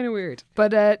 It's kind of weird.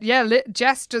 But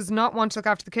Jess does not want to look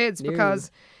after the kids because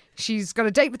she's got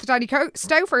a date with the Danny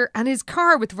Stouffer and his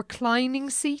car with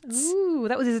reclining seats. Ooh,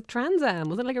 that was his Trans Am.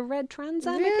 Was it like a red Trans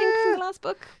Am, I think, from the last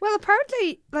book? Well,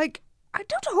 apparently, like, I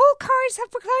don't know, all cars have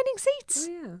reclining seats.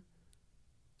 Oh, yeah.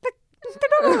 They're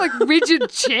not all like rigid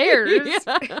chairs.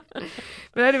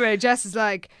 But anyway, Jess is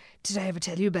like, did I ever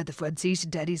tell you about the front seat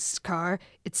in Daddy's car?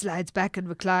 It slides back and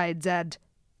reclines, and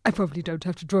I probably don't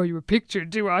have to draw you a picture,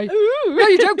 do I? Ooh. No,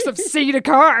 you don't, because I've seen a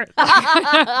car.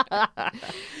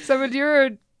 So when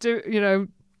you're,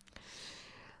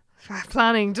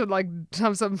 planning to like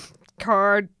have some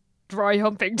car dry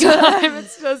humping time,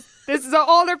 it's just, this is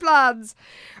all her plans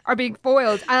are being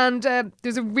foiled. And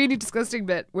there's a really disgusting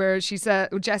bit where she said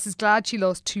Jess is glad she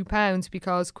lost £2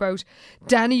 because, quote,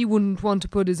 Danny wouldn't want to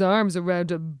put his arms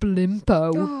around a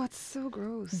blimpo. Oh, it's so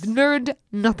gross. Learned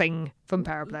nothing from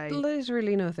Power Play.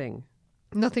 Literally nothing.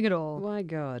 Nothing at all. My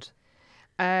God.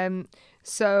 Liz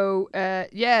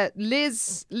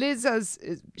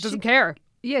doesn't care.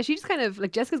 Yeah, she just kind of,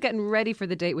 like, Jessica's getting ready for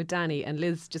the date with Danny, and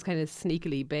Liz just kind of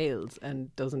sneakily bails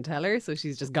and doesn't tell her, so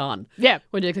she's just gone. Yeah.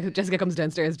 When Jessica comes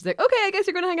downstairs, she's like, okay, I guess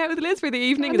you're going to hang out with Liz for the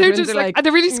evening. And they're just like, and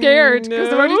they're really scared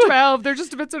because they're only 12. They're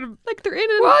just a bit sort of, like, they're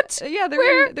in a... What? Yeah,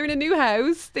 they're in a new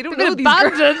house. They don't they're know these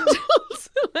abandoned. girls.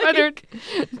 And they're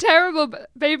terrible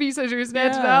babysitters,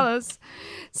 Ned and Alice.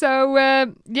 So,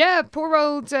 poor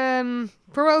old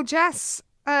Jess.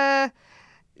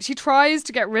 She tries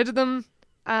to get rid of them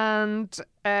and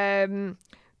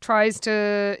tries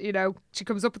to, she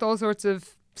comes up with all sorts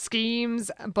of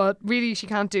schemes, but really she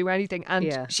can't do anything.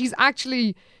 And she's not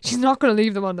going to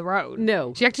leave them on their own.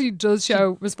 No. She actually does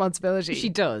show responsibility. She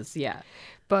does, yeah.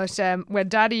 But when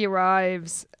Daddy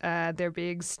arrives, they're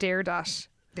being stared at.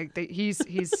 He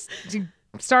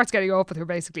starts getting up with her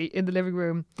basically in the living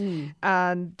room.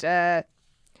 And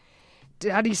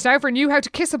Daddy Stouffer knew how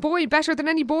to kiss a boy better than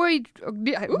any boy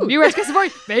knew how to kiss a boy.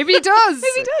 Maybe he does.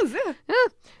 Maybe he does, yeah.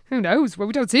 Who knows? Well,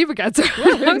 we don't see him again. So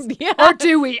or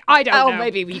do we? I don't know. Oh,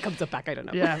 maybe he comes up back. I don't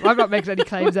know. Yeah, I'm not making any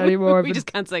claims anymore. We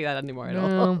just can't say that anymore at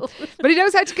all. But he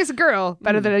knows how to kiss a girl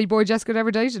better than any boy Jessica had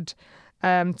ever dated.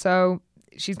 So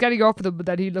she's getting off with him, but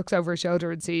then he looks over her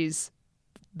shoulder and sees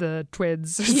the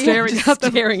twins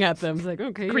staring at them. It's like,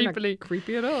 okay, creepily. you're not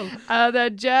creepy at all. And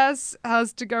then Jess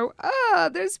has to go,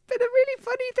 there's been a really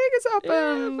funny thing has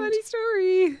happened. Yeah, funny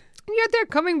story. And yet they're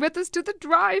coming with us to the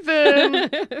drive-in.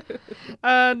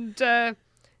 And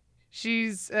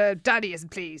she's, Daddy isn't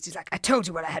pleased. He's like, I told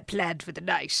you what I had planned for the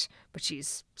night. But she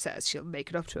says she'll make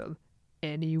it up to him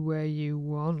any way you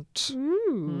want.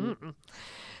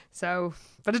 So,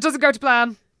 but it doesn't go to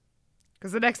plan.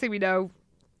 Because the next thing we know,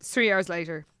 3 hours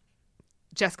later,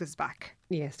 Jessica's back.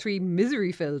 Yes, 3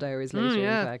 misery-filled hours later,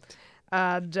 in fact.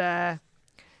 And the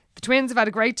twins have had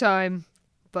a great time,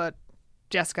 but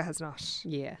Jessica has not.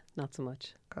 Yeah, not so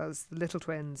much. Because the little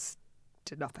twins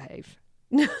did not behave.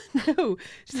 No.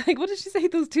 She's like, what did she say?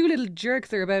 Those two little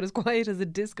jerks are about as quiet as a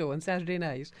disco on Saturday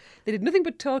night. They did nothing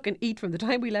but talk and eat from the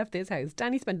time we left this house.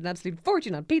 Danny spent an absolute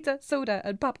fortune on pizza, soda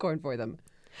and popcorn for them.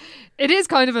 It is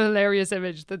kind of a hilarious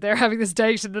image that they're having this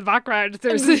date in the background.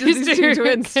 There's These two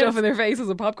twins stuffing their faces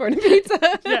with popcorn and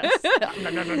pizza. Yes.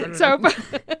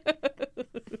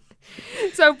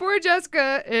 So poor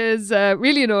Jessica is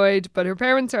really annoyed, but her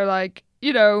parents are like,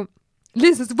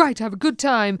 Liz has the right to have a good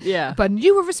time. Yeah. But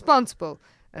you were responsible.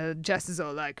 Jess is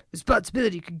all like,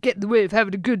 responsibility could get in the way of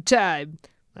having a good time.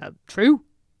 True.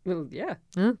 Well, yeah.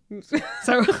 Huh?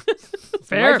 So,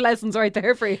 fair. Life lessons right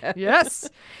there for you. Yes.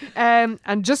 And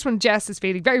just when Jess is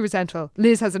feeling very resentful,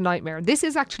 Liz has a nightmare. And this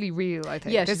is actually real, I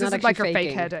think. Yeah, this she's not isn't like her actually fake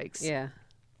faking. headaches. Yeah.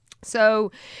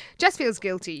 So Jess feels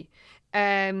guilty.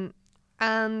 Liz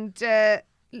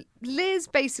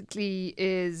basically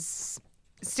is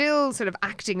still sort of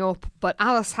acting up, but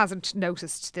Alice hasn't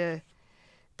noticed the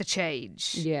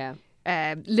change. Yeah.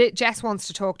 Jess wants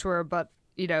to talk to her, but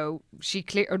she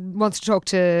wants to talk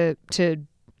to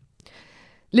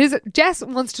Liz. Jess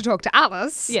wants to talk to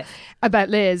Alice about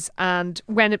Liz, and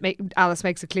when Alice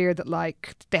makes it clear that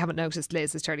like they haven't noticed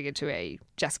Liz is turning into a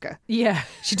Jessica. Yeah.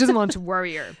 She doesn't want to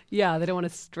worry her. Yeah, they don't want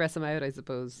to stress him out, I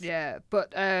suppose. Yeah,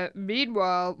 but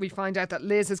meanwhile, we find out that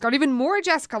Liz has got even more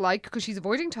Jessica-like because she's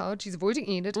avoiding Todd, she's avoiding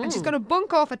Enid, and she's going to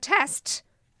bunk off a test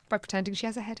by pretending she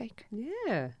has a headache.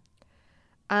 Yeah.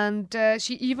 And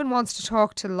she even wants to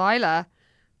talk to Lila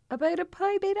about a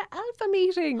Pi Beta Alpha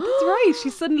meeting. That's right.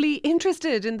 She's suddenly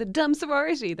interested in the dumb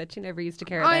sorority that she never used to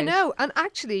care about. I know. And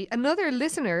actually, another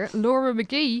listener, Laura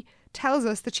McGee, tells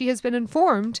us that she has been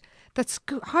informed that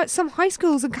some high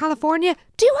schools in California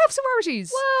do have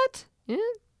sororities. What? Yeah.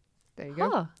 There you go.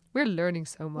 Huh. We're learning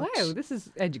so much. Wow, this is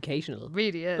educational. It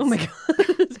really is. Oh my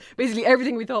God. Basically,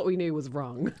 everything we thought we knew was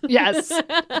wrong. Yes.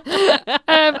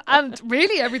 And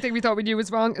really everything we thought we knew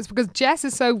was wrong is because Jess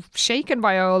is so shaken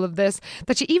by all of this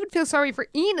that she even feels sorry for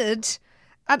Enid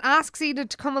and asks Enid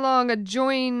to come along and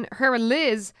join her and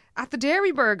Liz at the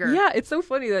Dairy Burger. Yeah, it's so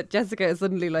funny that Jessica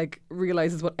suddenly like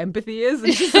realizes what empathy is,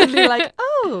 and she's suddenly like,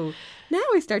 oh, now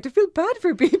I start to feel bad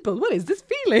for people. What is this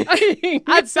feeling?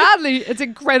 And sadly, it's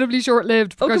incredibly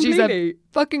short-lived because she's a completely.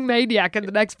 fucking maniac in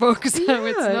the next book. So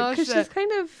it's not... because she's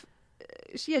kind of...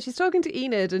 she's talking to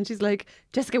Enid and she's like,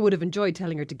 Jessica would have enjoyed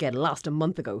telling her to get lost a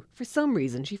month ago. For some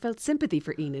reason, she felt sympathy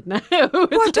for Enid now.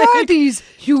 What are these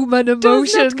human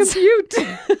emotions? Does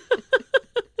not compute.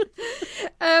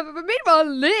 But meanwhile,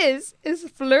 Liz is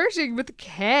flirting with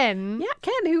Ken. Yeah,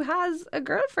 Ken, who has a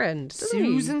girlfriend, doesn't he?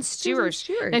 Susan Stewart.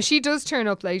 Stewart. Now, she does turn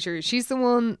up later. She's the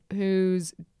one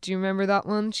who's... Do you remember that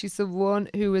one? She's the one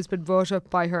who has been brought up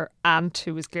by her aunt,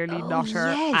 who is clearly not her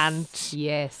aunt.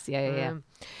 Yes, yeah.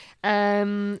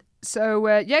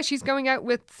 So she's going out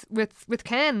with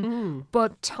Ken,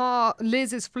 but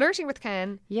Liz is flirting with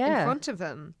Ken in front of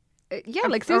him. Yeah,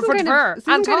 like in Susan front of her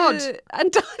and Todd.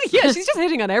 And Todd, yeah, she's just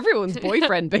hitting on everyone's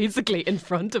boyfriend basically in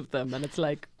front of them, and it's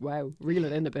like, wow, reel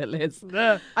it in a bit, Liz.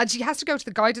 And she has to go to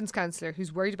the guidance counsellor,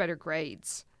 who's worried about her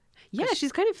grades. Yeah,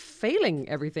 she's kind of failing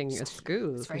everything at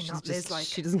school. It's very She's not just- Liz-like.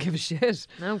 She doesn't give a shit.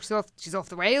 No, she's off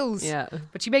the rails. Yeah.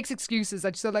 But she makes excuses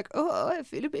and she's all like, oh, I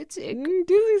feel a bit sick.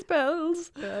 Dizzy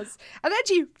spells. Yes. And then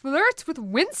she flirts with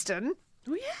Winston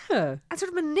Oh yeah. and sort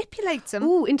of manipulates him.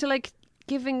 Ooh, into like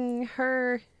giving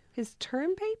her his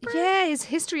term paper. Yeah, his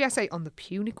history essay on the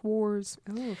Punic Wars.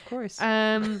 Oh, of course.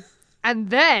 And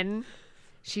then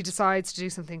she decides to do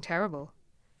something terrible.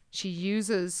 She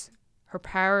uses her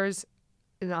powers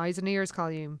in the Eyes and Ears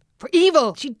column for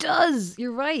evil. She does.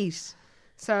 You're right.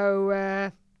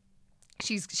 So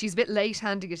she's a bit late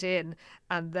handing it in,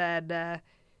 and then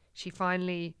she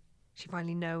finally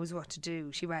knows what to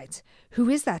do. She writes, "Who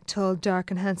is that tall,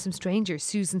 dark and handsome stranger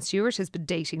Susan Stewart has been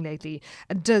dating lately?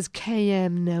 And does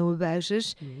KM know about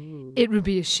it? Ooh. It would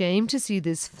be a shame to see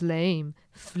this flame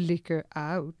flicker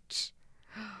out."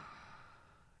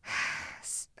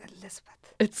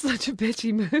 Elizabeth. It's such a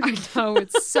bitchy move. I know,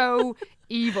 it's so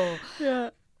evil.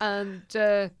 Yeah. And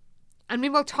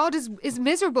meanwhile Todd is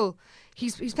miserable.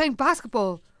 He's playing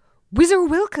basketball. Whizzer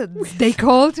Wilkins, they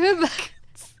called him.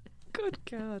 Good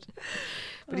God.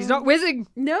 But he's not whizzing.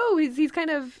 No, he's kind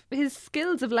of, his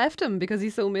skills have left him because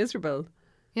he's so miserable.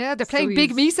 Yeah, they're playing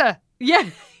Big Misa.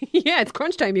 Yeah, yeah, it's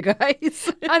crunch time, you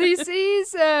guys. And he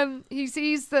sees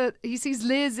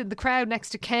Liz in the crowd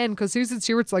next to Ken because Susan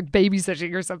Stewart's like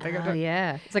babysitting or something. Oh,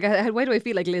 yeah. It's like, why do I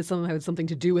feel like Liz somehow had something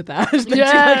to do with that? That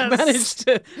Yes. she like managed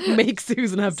to make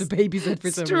Susan have to babysit for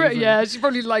some reason. Yeah, she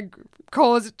probably like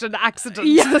caused an accident.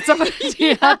 Yeah. That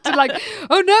somebody had to like,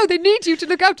 oh no, they need you to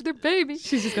look after their baby.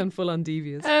 She's just gone full on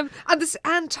devious. And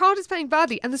Todd is playing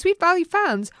badly, and the Sweet Valley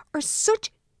fans are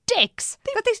such dicks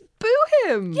that they Boo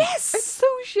him. Yes. It's so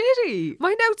shitty.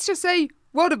 My notes just say,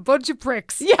 what a bunch of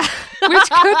pricks. Yeah. Which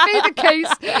could be the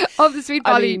case of the Sweet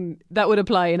Polly. I mean, that would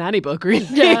apply in any book, really.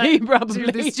 Yeah, probably.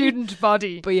 to the student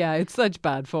body. But yeah, it's such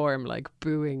bad form, like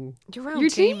booing Your own your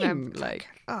team team. member, Like,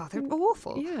 oh, they're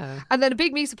awful. yeah. And then a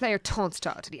big Misa player taunts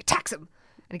Todd and he attacks him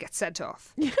and he gets sent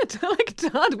off. Yeah, like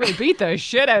Todd will beat the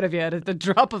shit out of you at the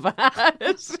drop of a hat.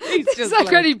 He's It's just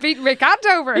like when he beat Rick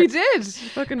Andover. He did.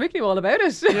 Fucking Rick knew all about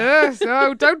it. Yeah,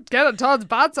 so don't get on Todd's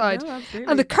bad side. No,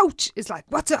 absolutely. And the coach is like,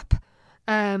 what's up?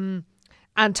 And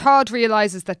Todd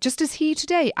realises that just as he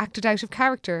today acted out of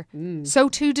character, so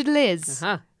too did Liz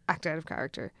Uh-huh. act out of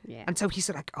character. Yeah. And so he's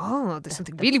sort of like, oh, there's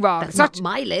something really wrong. That's It's not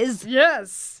my Liz.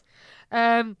 Yes.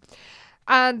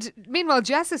 And meanwhile,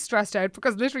 Jess is stressed out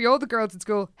because literally all the girls at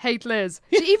school hate Liz.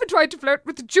 She even tried to flirt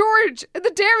with George in the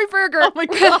Dairy Burger. Oh my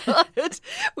God.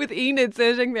 With Enid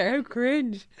sitting there. How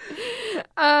cringe.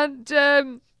 And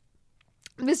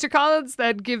Mr. Collins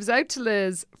then gives out to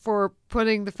Liz for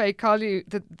putting the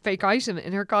fake item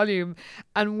in her column.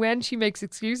 And when she makes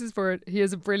excuses for it, he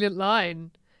has a brilliant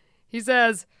line. He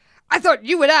says, I thought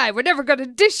you and I were never going to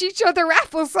dish each other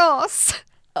applesauce.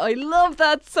 I love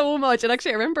that so much. And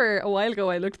actually, I remember a while ago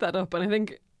I looked that up, and I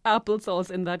think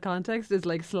applesauce in that context is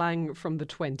like slang from the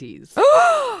 20s.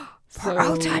 So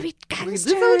old-timey gangsters.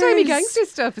 This old-timey gangster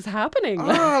stuff is happening. Oh,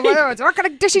 well, we're not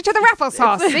going to dish each other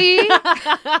applesauce, see?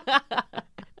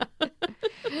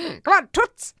 Come on,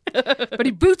 toots. But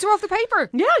he boots her off the paper.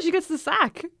 Yeah, she gets the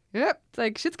sack. Yep. It's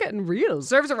like, shit's getting real.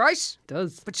 Serves her right.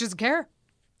 Does. But she doesn't care.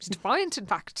 She's defiant, in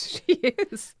fact. She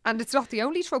is. And it's not the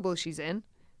only trouble she's in,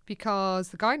 because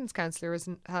the guidance counsellor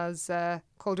has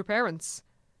called her parents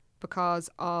because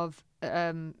of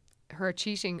her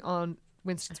cheating on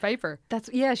Winston's paper.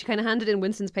 She kind of handed in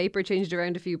Winston's paper, changed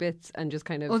around a few bits, and just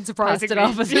kind of passed it Unsurprisingly.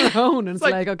 off as her own. And it's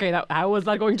like, okay, how was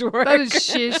that going to work? That is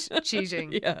shit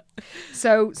cheating. Yeah.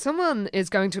 So someone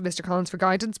is going to Mr. Collins for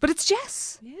guidance, but it's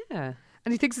Jess. Yeah.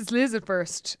 And he thinks it's Liz at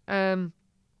first.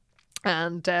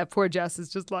 And poor Jess is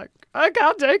just like, I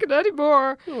can't take it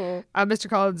anymore. Oh. And Mr.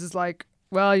 Collins is like,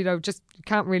 well, you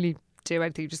can't really do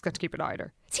anything. You just got to keep an eye on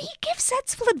her. See, he gives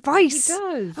sensible advice. He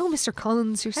does. Oh, Mr.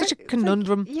 Collins, you're such a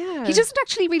conundrum. yeah. He doesn't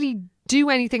actually really do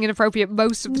anything inappropriate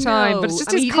most of the time, but it's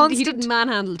just his constant... He didn't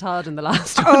manhandle Todd in the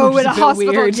last one. Oh, which in a is bit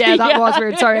hospital. Weird. Yeah, that was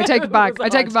weird. Sorry, I take it back. That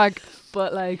was I take it odd. back.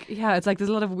 But like, yeah, it's like there's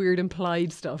a lot of weird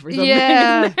implied stuff or something.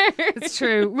 Yeah, in there. it's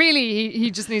true. Really,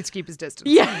 he just needs to keep his distance.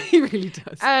 Yeah, he really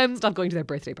does. Um, Stop going to their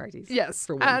birthday parties. Yes.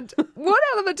 For one. And one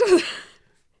element of...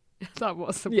 That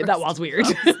was the Yeah, that was weird.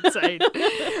 That was insane.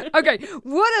 Okay,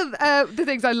 one of the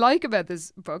things I like about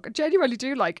this book, I genuinely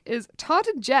do like, is Todd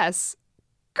and Jess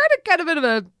kind of get a bit of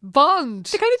a bond.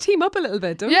 They kind of team up a little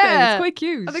bit, don't they? Yeah. It's quite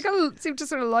cute. And they kind of seem to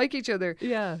sort of like each other.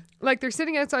 Yeah. Like they're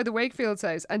sitting outside the Wakefield's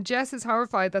house and Jess is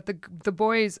horrified that the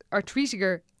boys are treating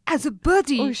her as a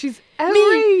buddy. Oh, she's Me,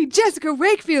 outraged. Jessica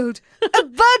Wakefield, a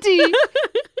buddy.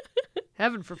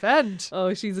 Heaven forfend.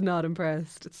 Oh, she's not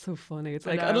impressed. It's so funny. It's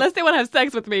like, know. unless they want to have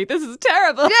sex with me, this is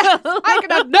terrible. Yes, I can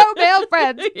have no male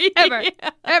friends ever, Yeah.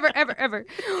 ever.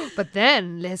 But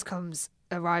then Liz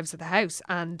arrives at the house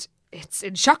and it's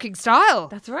in shocking style.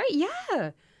 That's right,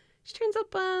 yeah. She turns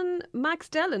up on Max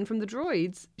Dillon from the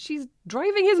Droids. She's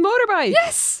driving his motorbike.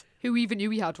 Yes. Who even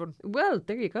knew he had one? Well,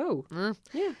 there you go.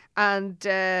 Yeah.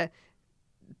 And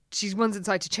she runs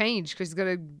inside to change because she's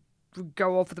going to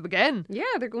go off with them again. Yeah,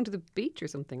 they're going to the beach or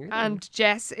something, aren't And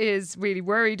Jess is really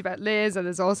worried about Liz and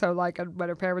is also like, when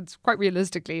her parents, quite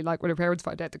realistically, like when her parents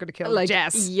find out they're going to kill they? Like,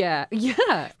 Jess, Yeah.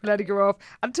 letting her off.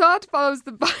 And Todd follows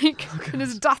the bike in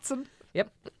his Datsun.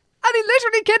 Yep. And he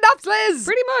literally kidnaps Liz.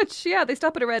 Pretty much, yeah. They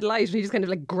stop at a red light and he just kind of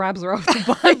like grabs her off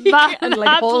the bike and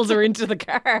like hauls her into the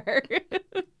car.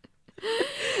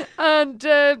 And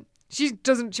she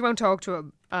won't talk to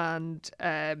him.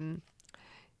 And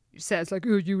says like,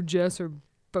 oh, you and Jess are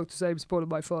both the same, spoiling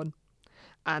my fun.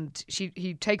 And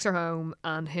he takes her home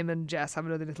and him and Jess have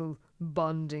another little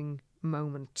bonding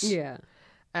moment. Yeah.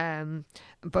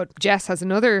 But Jess has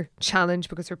another challenge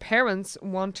because her parents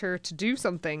want her to do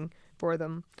something for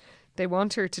them. They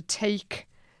want her to take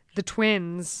the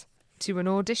twins to an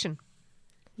audition.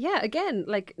 Yeah, again,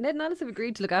 like Ned and Alice have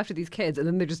agreed to look after these kids and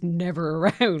then they're just never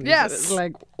around. Yes. It's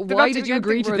like, They're why not did doing you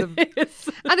agree anything to for them. this?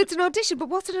 And it's an audition, but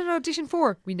what's it an audition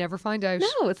for? We never find out.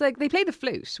 No, it's like they play the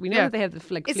flute. We know Yeah. that they have the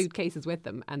It's- flute cases with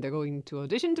them and they're going to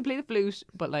audition to play the flute,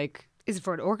 but like... Is it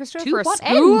for an orchestra? To For a what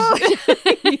school?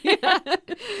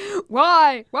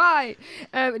 Why?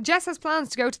 Jess has plans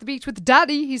to go to the beach with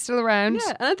Daddy. He's still around.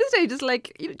 Yeah, and at this stage, it's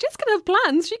like, Jess can have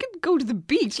plans. She can go to the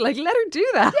beach. Like, let her do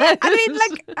that. I mean,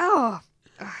 like,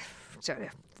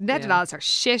 Ned and Yeah. Alice are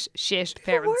shit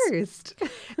parents. Worst.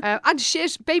 And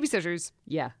shit babysitters.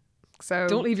 Yeah. So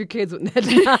Don't leave your kids with Ned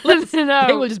and Alice. No.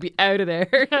 They will just be out of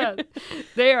there.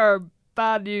 They are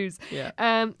bad news.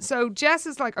 Yeah. So Jess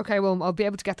is like, okay, well, I'll be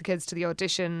able to get the kids to the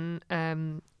audition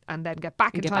and then get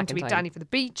back in get time back to in meet time. Danny for the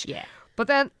beach. Yeah. But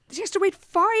then she has to wait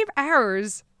 5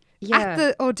 hours at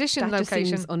the audition That just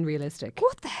location. seems unrealistic.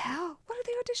 What the hell? What are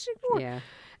they auditioning for? Yeah.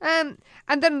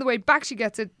 And then on the way back, she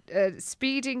gets a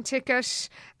speeding ticket.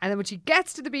 And then when she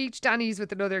gets to the beach, Danny's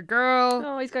with another girl.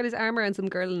 Oh, he's got his armour and some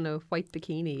girl in a white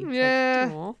bikini. It's Yeah.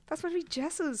 Like, aw. That's what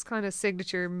Jess's kind of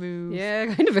signature move.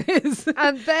 Yeah, kind of is.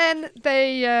 And then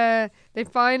they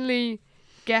finally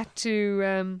get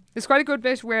to. There's quite a good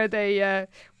bit where they.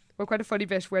 Quite a funny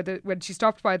bit where when she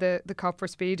stopped by the cop for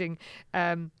speeding.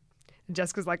 And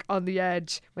Jessica's like on the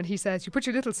edge when he says, "You put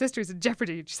your little sisters in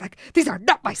jeopardy." And she's like, "These are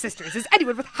not my sisters, as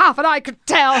anyone with half an eye could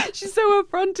tell." She's so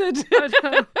affronted.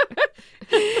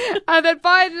 And then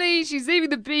finally she's leaving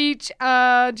the beach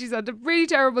and she's had a really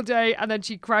terrible day, and then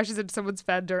she crashes into someone's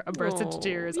fender and bursts into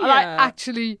tears. And I yeah.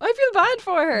 actually, I feel bad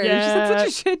for her. She's had such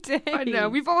a shit day. I know,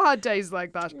 we've all had days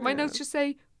like that. My notes just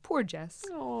say, "Poor Jess."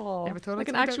 Aww. Never thought like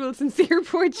I'd an say that. actual sincere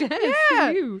poor Jess.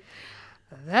 Yeah. You.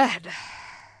 Then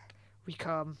we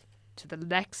come to the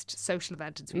next social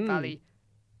event in Sweet Valley.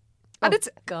 And it's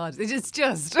God, it's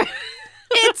just.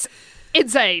 it's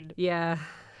insane. Yeah.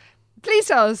 Please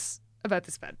tell us about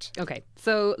this event. Okay,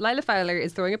 so Lila Fowler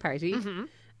is throwing a party,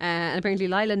 and apparently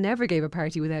Lila never gave a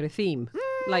party without a theme.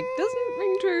 Like, doesn't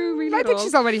ring true really I at think all.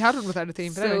 she's already had one without a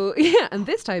theme. But anyway. So, yeah, and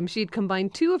this time she'd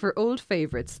combined 2 of her old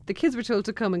favourites. The kids were told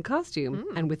to come in costume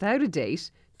and without a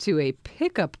date to a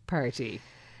pickup party.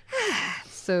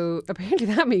 So apparently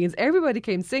that means everybody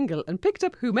came single and picked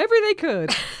up whomever they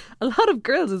could. A lot of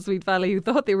girls in Sweet Valley who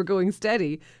thought they were going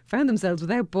steady found themselves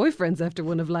without boyfriends after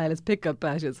one of Lila's pickup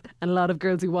bashes. And a lot of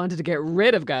girls who wanted to get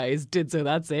rid of guys did so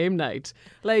that same night.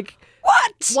 Like,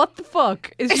 what the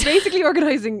fuck? Is she basically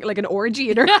organising like an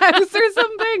orgy in her house or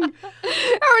something? Or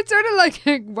it's sort of like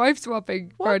a wife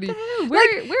swapping party. What the hell?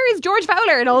 Where is George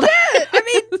Fowler and all that? I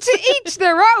mean, to each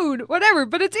their own, whatever.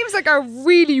 But it seems like a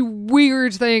really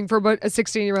weird thing for about a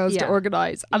 16-year-old to Yeah.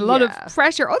 organise. And a lot Yeah. of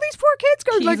pressure. All these poor kids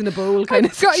going Keys like, in a bowl kind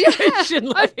of got, situation. yeah,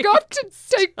 like. I've got to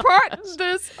take part in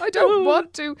this. I don't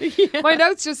want to. Yeah. My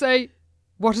notes just say,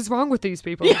 what is wrong with these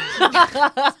people?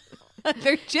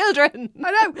 They're children.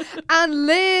 I know. And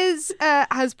Liz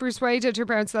has persuaded her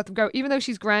parents to let them go, even though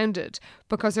she's grounded,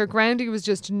 because her grounding was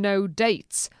just no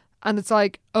dates. And it's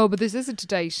like, oh, but this isn't a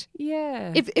date.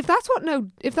 Yeah. If that's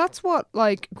what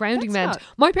like grounding That's meant,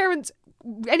 my parents,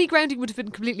 any grounding would have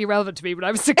been completely irrelevant to me when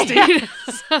I was 16.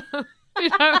 So, you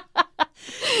know,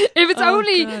 if it's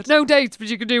only God. no dates, but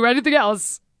you can do anything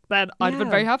else, then I'd have been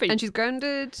Yeah. very happy. And she's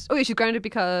grounded. Oh, yeah, she's grounded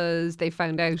because they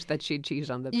found out that she'd cheated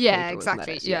on the yeah, paper, wasn't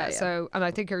exactly. it? Yeah. So, and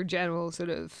I think her general sort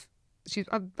of, I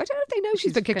don't know if they know she's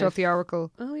She's been kicked kind off the Oracle.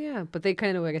 Oh yeah, but they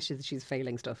kind of, I guess she's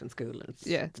failing stuff in school, and it's,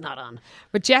 Yeah. it's not on.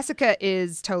 But Jessica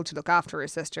is told to look after her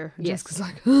sister. And Yes. Jessica's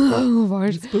like, oh,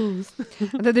 right.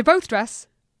 And then they both dress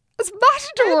as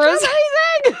matadors.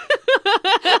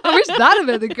 I wish that had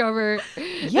been the cover.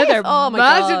 Yes. Their Oh my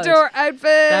matador outfits.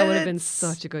 That would have been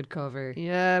such a good cover.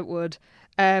 Yeah, it would.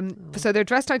 So they're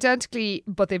dressed identically,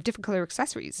 but they have different colour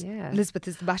accessories. Yeah. Elizabeth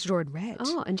is the matador in red.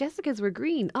 Oh, and Jessica's were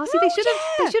green. Oh, see, Oh,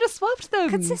 they should have swapped them.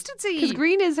 Consistency. Because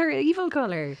green is her evil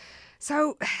colour.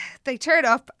 So they turn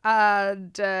up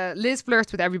and Liz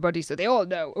flirts with everybody, so they all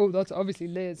know, oh, that's obviously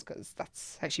Liz, because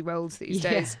that's how she rolls these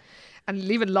Yeah. days. And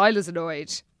even Lila's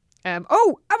annoyed. And we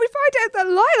find out that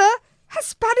Lila has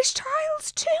Spanish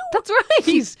tiles too. That's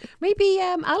right. Maybe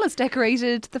Alice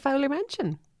decorated the Fowler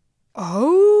mansion.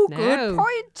 Oh, No. good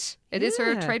point. It is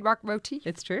her Yeah. trademark motif.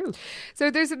 It's true. So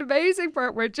there's an amazing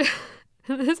part where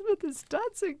Elizabeth is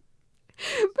dancing,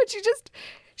 but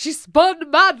she spun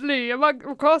madly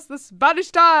across the Spanish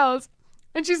tiles,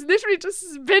 and she's literally just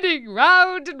spinning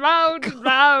round and round and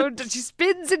round, and she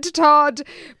spins into Todd,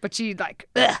 but she like,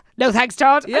 ugh, no thanks,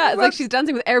 Todd. Yeah, it's like she's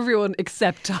dancing with everyone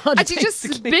except Todd. and she's just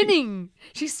basically. spinning.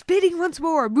 She's spinning once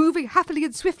more, moving happily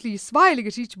and swiftly, smiling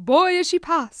at each boy as she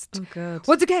passed. Oh, God.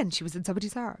 Once again, she was in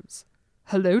somebody's arms.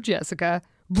 Hello, Jessica.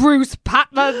 Bruce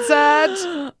Patman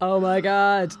said. Oh my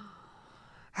God.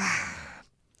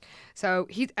 So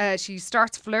she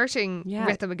starts flirting Yeah.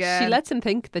 with him again. She lets him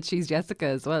think that she's Jessica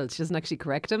as well. She doesn't actually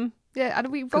correct him. Yeah,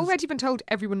 and we've already been told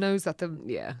everyone knows that the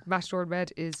Yeah. matador in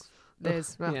red is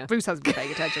Liz. Well, yeah. Bruce hasn't been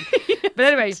paying attention. But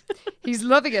anyway, he's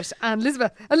loving it. And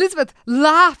Elizabeth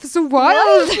laughs wildly.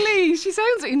 Wildly. She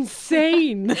sounds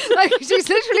insane. Like she's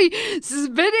literally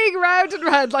spinning round and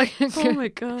round like Oh my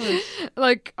God.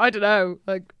 like I don't know,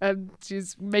 like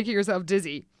she's making herself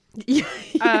dizzy. Yeah.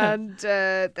 And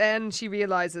then she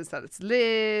realizes that it's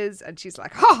Liz, and she's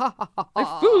like, ha ha ha ha,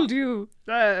 I fooled you.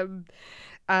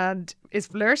 And is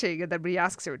flirting. And then when he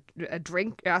asks her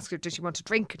does she want a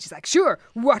drink, and she's like, sure,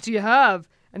 what do you have?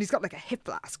 And he's got like a hip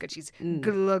flask, and she's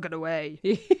glugging away.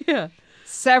 Yeah.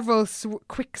 Several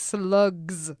quick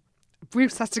slugs.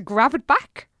 Bruce has to grab it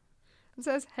back and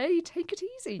says, hey, take it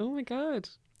easy. Oh my God.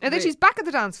 And then she's back at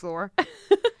the dance floor.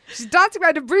 She's dancing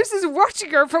around, and Bruce is watching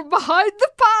her from behind the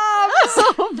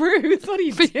palms. Oh, Bruce, what are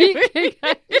you doing?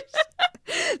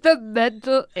 The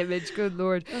mental image, good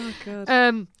Lord. Oh God.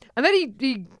 And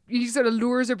then he sort of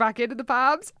lures her back into the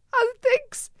palms and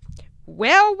thinks,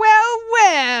 well,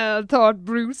 thought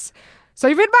Bruce. So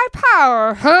you're in my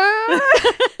power, huh?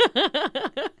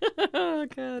 Oh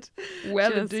God.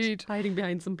 Well, Just indeed. hiding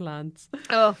behind some plants.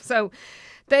 Oh, so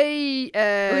they...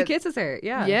 He kisses her,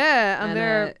 yeah. Yeah, and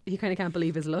they're... he kind of can't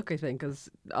believe his luck, I think, because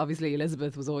obviously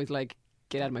Elizabeth was always like,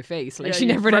 get out of my face. Like, Yeah, she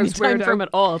you never had any gross time weirdo. for him at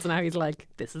all. So now he's like,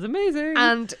 this is amazing.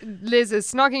 And Liz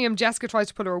is snogging him. Jessica tries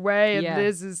to pull her away, and Yeah.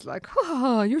 Liz is like,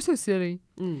 "Oh, you're so silly."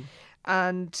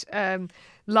 And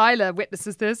Lila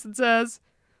witnesses this and says,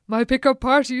 "My pickup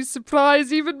parties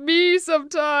surprise even me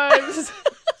sometimes."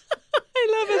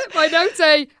 I love it. My notes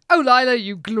say, "Oh, Lila,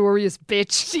 you glorious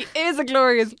bitch." She is a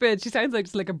glorious bitch. She sounds like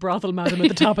just like a brothel madam at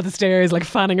the top of the stairs, like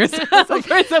fanning herself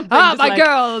or something. Ah, just my like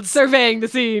girls. surveying the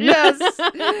scene. Yes.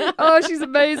 Oh, she's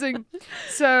amazing.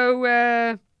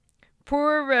 So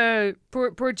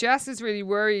poor Jess is really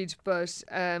worried, but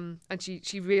and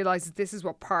she realizes this is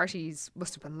what parties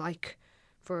must have been like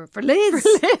for Liz.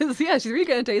 Liz, yeah, she's really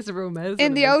getting a taste of romance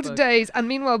In the this olden book. days, and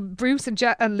meanwhile, Bruce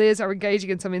and Liz are engaging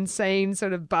in some insane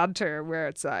sort of banter where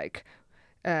it's like,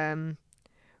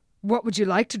 what would you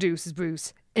like to do, says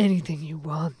Bruce. Anything you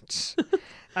want.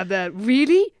 And then,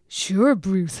 really? Sure,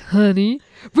 Bruce, honey.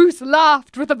 Bruce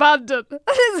laughed with abandon.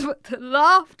 Elizabeth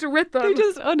laughed with them. They're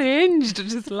just unhinged,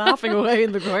 just laughing away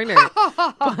in the corner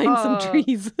behind some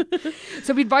trees.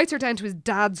 So he invites her down to his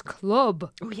dad's club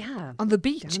Oh yeah. on the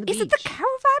beach. Down on the Is it the beach.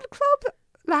 Caravan Club?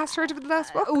 Last heard of it in the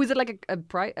last book? Oh, is it like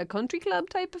a country club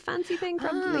type of fancy thing?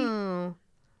 Probably. Oh,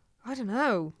 I don't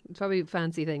know. It's probably a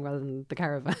fancy thing rather than the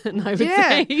caravan, I would Yeah,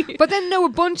 say. but then no, a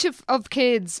bunch of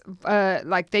kids,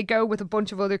 like they go with a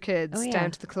bunch of other kids Oh, yeah. down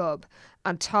to the club,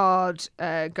 and Todd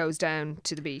goes down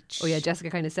to the beach. Oh yeah, Jessica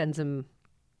kind of sends him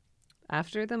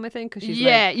after them, I think. 'Cause she's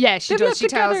yeah, like, yeah, she "They've does. left She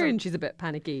tells together," him. and she's a bit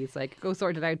panicky. It's like, go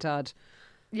sort it out, Todd.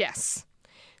 Yes.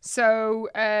 So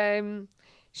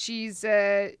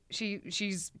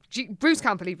Bruce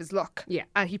can't believe his luck. Yeah.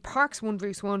 And he parks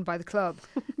Bruce 1 by the club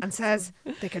and says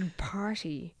they can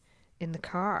party in the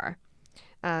car.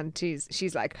 And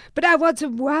she's like, but I want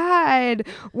some wine.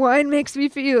 Wine makes me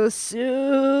feel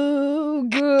so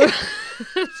good.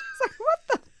 She's like, what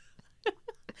the?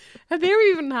 Have they ever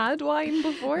even had wine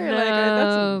before?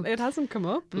 No. It hasn't come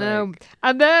up. No. like.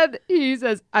 And then he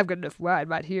says, I've got enough wine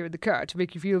right here in the car to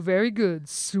make you feel very good,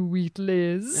 sweet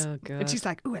Liz. Oh, God. And she's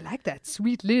like, ooh, I like that.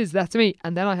 Sweet Liz, that's me.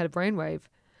 And then I had a brainwave.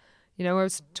 You know, I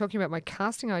was talking about my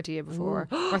casting idea before.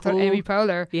 Where I thought Oh. Amy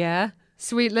Poehler, Yeah.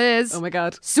 Sweet Liz, Oh my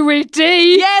God. Sweet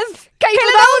D. Yes.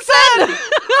 Caitlin Olsen!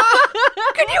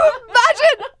 Can you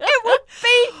imagine? It would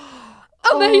be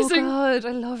amazing. Oh God,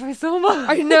 I love her so much.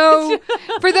 I know.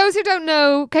 For those who don't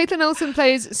know, Caitlin Olsen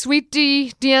plays Sweet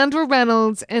D, Deandra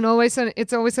Reynolds in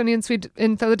It's Always Sunny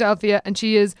in Philadelphia, and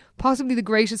she is possibly the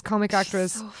greatest comic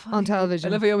actress on I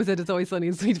television. love how you always said It's Always Sunny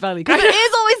in Sweet Valley. Because it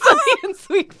is always sunny in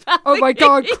Sweet Valley. Oh my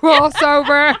God,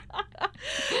 crossover.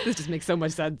 This just makes so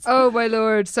much sense. Oh my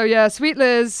Lord. So yeah, Sweet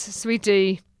Liz, Sweet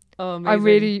D. Oh, I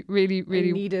amazing. really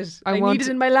I need it. I I want need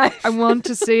it in my life. I want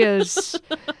to see it.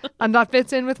 And that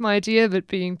fits in with my idea of it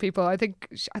being people. I think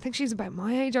she's about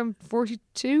my age. I'm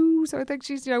 42, so I think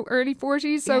she's, early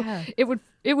 40s. So Yeah.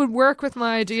 it would work with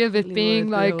my idea of it Totally being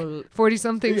would, like the old- 40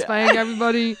 somethings playing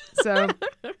everybody. So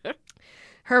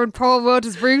her and Paul Rudd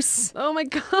as Bruce. Oh my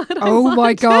God. I Oh my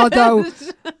want God, though.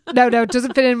 it. No, it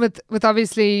doesn't fit in with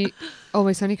obviously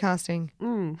Always Sunny casting.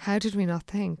 Mm. How did we not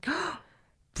think?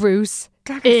 Bruce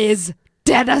is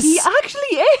Dennis. He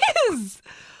actually is.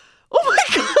 Oh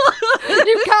my God.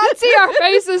 You can't see our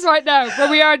faces right now, but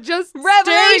we are just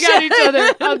staring at each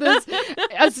other at this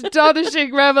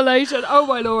astonishing revelation. Oh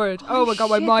my Lord. Oh my God,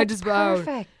 my Shit, mind that's is blown.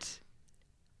 Perfect.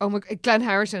 Oh my, Glenn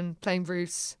Harrison playing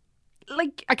Bruce.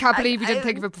 Like, I can't believe you didn't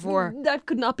think of it before. That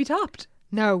could not be topped.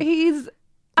 No. He's The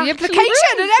actually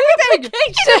implication and everything.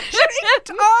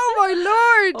 Oh my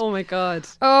Lord. Oh my God.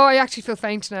 Oh, I actually feel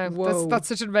faint now. Whoa. That's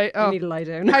such an amazing. I Oh. need to lie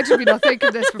down. How did we not think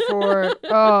of this before?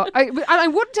 Oh, I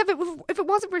wouldn't have if it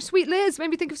wasn't for Sweet Liz. Made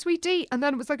me think of Sweet D, and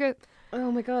then it was like a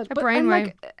Oh my God. A But brainwave. and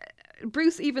like,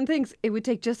 Bruce even thinks it would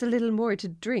take just a little more to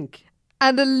drink.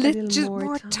 And a little little more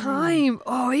more time. time.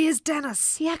 Oh, he is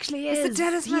Dennis. He actually He's is. the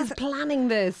Dennis He's method. planning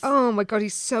this. Oh my God,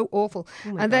 he's so awful.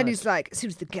 my And then God. he's like, as soon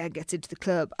as the gang gets into the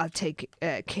club, I'll take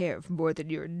care of more than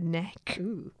your neck.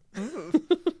 Ooh.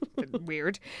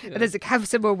 Weird. And there's like, have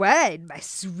some more wine, my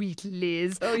sweet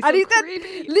Liz. Oh, he's and so then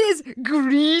creepy. Liz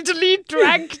greedily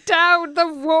drank down the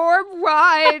warm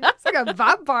wine. It's like a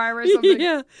vampire or something.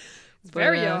 Yeah. It's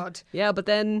very But, odd. Yeah, but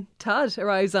then Todd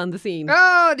arrives on the scene.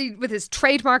 Oh, and he, with his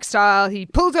trademark style, he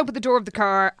pulls open the door of the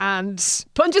car and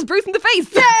Punches Bruce in the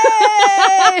face.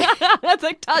 Yay! That's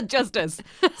like Todd Justice.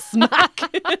 Smack.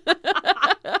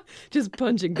 Just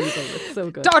punching people. It's so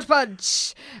good. dot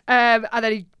punch. And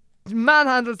then he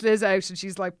manhandles Liz out, and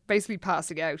she's like basically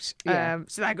passing out. Yeah.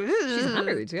 She's like, She's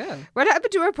hammered, yeah. what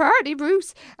happened to her party,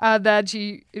 Bruce? And then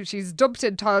she's dumped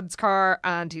in Todd's car,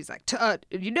 and he's like, Todd,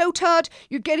 Todd,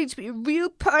 you're getting to be a real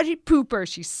party pooper.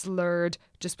 She slurred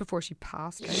just before she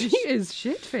passed out. She is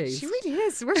shit-faced. She really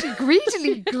is. Well, she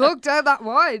greedily glugged down that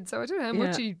wine, so I don't know how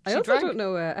much she I also drank. don't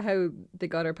know how they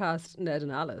got her past Ned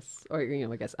and Alice, or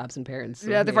I guess absent parents. So,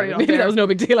 Yeah, they're probably not maybe there. that was no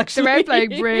big deal. Actually, They're out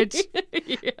playing bridge.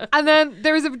 Yeah. And then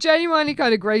there was a genuinely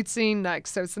kind of great scene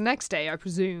next. So it's the next day, I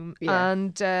presume. Yeah.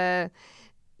 And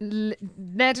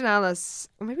Ned and Alice,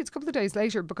 or maybe it's a couple of days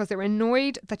later, because they were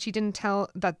annoyed that she didn't tell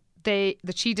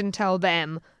she didn't tell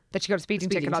them that she got a speeding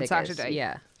ticket on Saturday.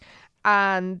 Yeah,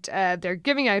 And they're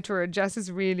giving out to her. And Jess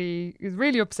is really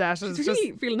upset. she's It's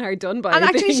really feeling hard done by. and I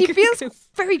actually, she think, feels 'cause-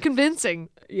 very convincing.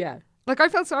 Yeah, Like, I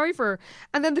felt sorry for her.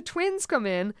 And then the twins come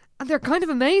in, and they're kind of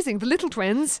amazing. The little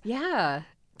twins, yeah,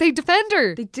 they defend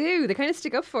her. they do. They kind of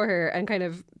stick up for her and kind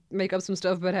of make up some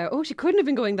stuff about how she couldn't have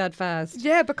been going that fast.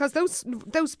 Yeah, because those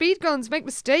speed guns make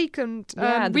mistake, and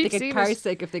Yeah, and they we've get seen car it.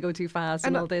 sick if they go too fast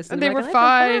and all this. And they're they were like,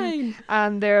 "I feel fine.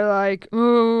 And they're like,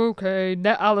 oh, okay.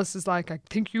 Alice is like, I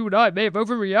think you and I may have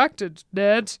overreacted,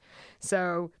 Ned.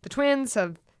 So the twins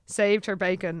have saved her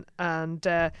bacon, and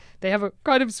they have a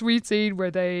kind of sweet scene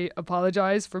where they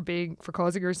apologise for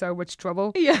causing her so much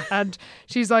trouble. Yeah. And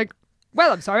she's like,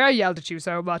 well, I'm sorry I yelled at you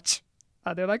so much.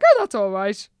 And they're like, oh, that's all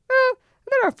right.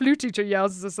 And then our flute teacher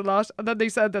yells at us a lot. And then they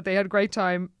said that they had a great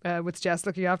time with Jess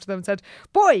looking after them, and said,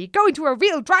 boy, going to a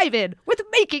real drive-in with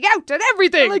making out and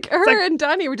everything. Like her It's like, and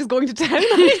Danny were just going to town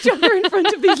on each other in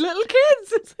front of these little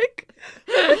kids. It's like,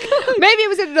 maybe it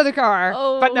was in another car,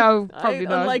 but no, probably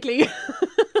not. Unlikely.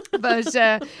 But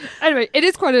anyway, it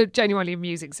is quite a genuinely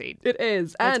amusing scene. It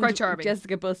is. It's And quite charming.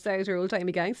 Jessica busts out her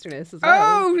old-timey gangsterness as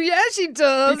well. Oh, yeah, she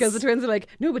does. Because the twins are like,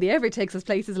 nobody ever takes us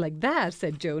places like that,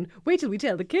 said Joan. Wait till we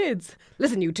tell the kids.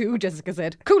 Listen, you two, Jessica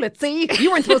said. Cool it, see? You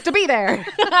weren't supposed to be there.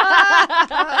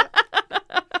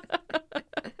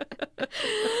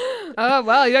 Oh,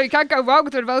 well, you can't go wrong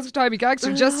with an old-timey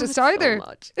gangster justice either. So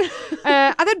much.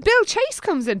 And then Bill Chase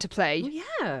comes into play.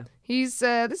 Yeah. He's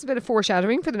this is a bit of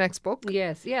foreshadowing for the next book.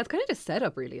 Yes. Yeah, it's kind of just set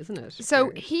up, really, isn't it? So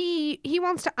For- he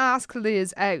wants to ask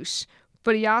Liz out,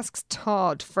 but he asks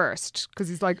Todd first because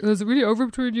he's like, "Is it really over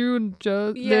between you and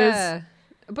Liz?" Yeah.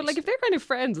 But, like, if they're kind of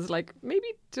friends, it's like, maybe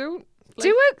don't... Like,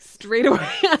 Do it. straight away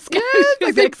ask out like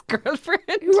his they- ex-girlfriend.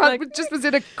 Who Like, just was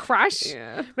in a crash.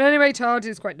 yeah. But anyway, Todd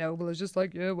is quite noble. It's just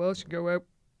like, yeah, well, she can go out.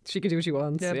 She can do what she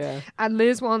wants. Yeah. And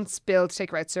Liz wants Bill to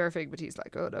take her out surfing, but he's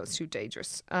like, oh no, it's too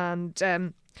dangerous. And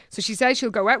so she says she'll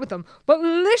go out with them. But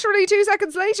literally 2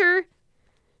 seconds later,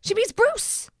 she meets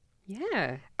Bruce.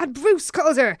 Yeah. And Bruce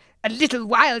calls her a little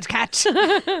wildcat.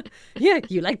 Yeah,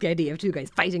 you like the idea of two guys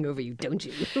fighting over you, don't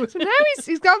you? So now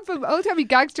he's gone from old-timey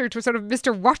gangster to a sort of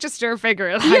Mr. Rochester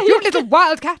figure. Like, you little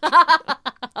wildcat.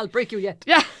 I'll break you yet.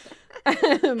 Yeah.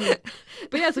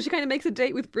 But yeah, so she kind of makes a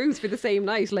date with Bruce for the same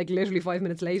night, like literally 5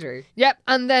 minutes later, Yep.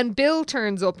 And then Bill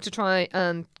turns up to try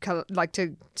and to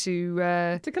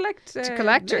collect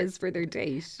collect her. Liz for their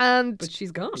date. and But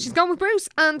she's gone. she's gone with Bruce.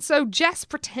 And so Jess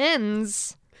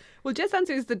pretends, Well, Jess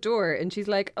answers the door and she's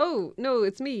like, "Oh no,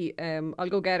 it's me. I'll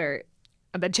go get her."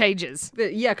 and then changes.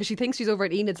 Yeah, because she thinks she's over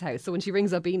at Enid's house. So when she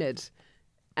rings up Enid,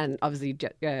 and obviously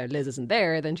Liz isn't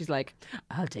there, then she's like,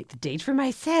 "I'll take the date for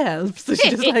myself." So she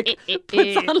just like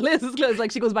puts on Liz's clothes,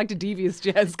 like she goes back to devious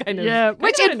Jess, kind of. Yeah,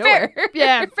 which in fair,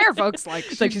 fair folks like.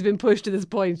 It's like she's been pushed to this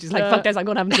point. She's like, "Fuck this! I'm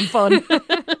going to have some fun."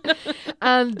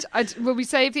 And will we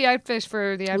save the outfit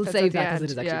for the outfit? We'll save that because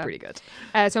it is actually pretty good.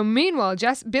 So meanwhile,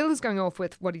 Bill is going off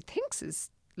with what he thinks is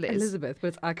Liz, Elizabeth, but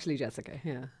it's actually Jessica.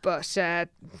 Yeah. but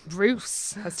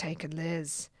Bruce has taken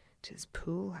Liz to his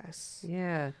pool house,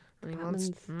 Yeah. and he wants,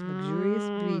 Batman's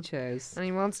luxurious beach house. and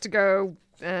he wants to go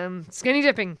skinny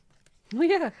dipping. Oh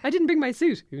yeah, I didn't bring my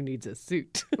suit. Who needs a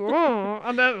suit? Oh,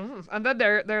 and then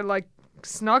they're like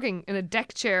snogging in a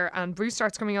deck chair, and Bruce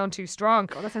starts coming on too strong.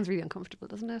 God, that sounds really uncomfortable,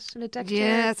 doesn't it? In a deck chair.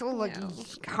 Yeah, it's all like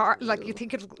hard, like you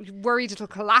think you're worried it'll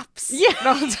collapse.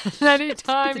 Yeah. Any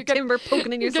time you get timber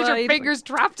poking in your get side. your fingers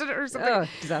trapped in it or something. Oh,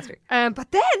 disaster.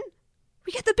 But then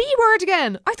we get the B word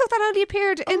again. I thought that only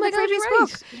appeared in my the God, previous you're right.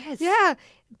 book. Yes. Yeah,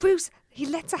 Bruce. He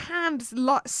lets a hand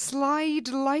slide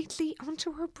lightly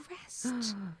onto her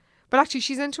breast, but actually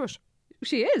she's into it.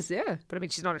 She is, yeah. But I mean,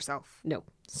 she's not herself. No.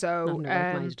 So, Not in her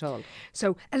right mind at all.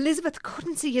 So Elizabeth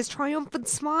couldn't see his triumphant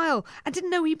smile and didn't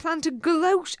know he planned to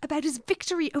gloat about his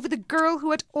victory over the girl who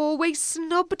had always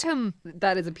snubbed him.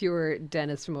 That is a pure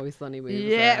Dennis from Always Sunny move.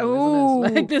 Yeah, as well,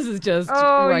 isn't it? ooh. Like, this is just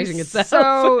Oh, writing he's itself.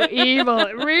 so evil.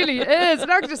 It really is.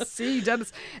 And I can just see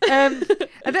Dennis. And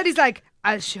then he's like,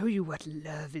 I'll show you what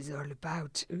love is all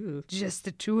about. Just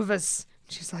the two of us.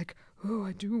 She's like, oh,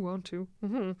 I do want to.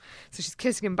 Mm-hmm. So she's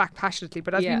kissing him back passionately.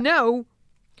 But as we know,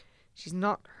 she's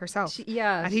not herself.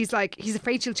 Yeah. And he's like, he's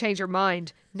afraid she'll change her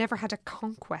mind. Never had a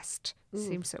conquest.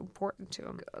 Seems so important to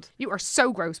him. God. You are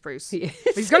so gross, Bruce. He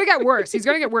is. He's going to get worse. He's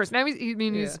going to get worse. Now he's...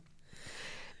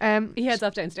 He heads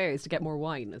off downstairs to get more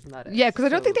wine, isn't that it? Yeah, because I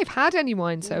don't think they've had any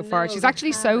wine so far. No, She's they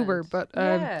actually sober, haven't.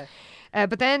 but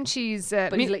but then she's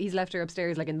But he's left her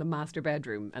upstairs, like in the master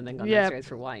bedroom, and then gone Yeah. downstairs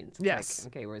for wine. So it's Yes.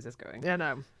 like, okay, where's this going? yeah,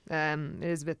 no, it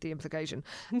is a bit the implication.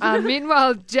 And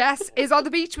meanwhile, Jess is on the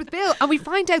beach with Bill, and we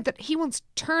find out that he once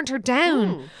turned her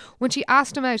down when she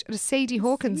asked him out at a Sadie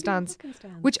Hawkins dance,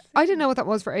 which I didn't know what that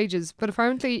was for ages, but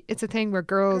apparently it's a thing where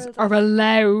girls are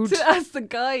allowed. To ask the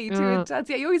guy to a dance.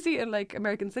 Yeah, you always see it in like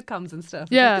American sitcoms and stuff.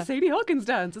 It's Yeah. like the Sadie Hawkins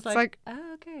dance. It's like,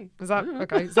 okay. Is that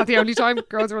okay? Is that the only time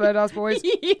girls are allowed to ask boys?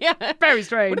 Yeah. Very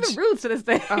strange. What are the rules to this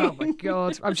thing? Oh my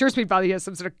god! I'm sure Sweet Valley has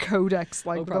some sort of codex,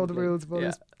 like with all the probably. rules of all Yeah.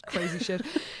 this crazy shit.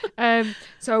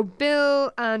 So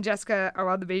Bill and Jessica are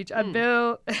on the beach, and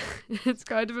Bill, it's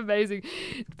kind of amazing.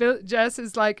 Jess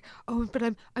is like, "Oh, but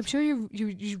I'm sure you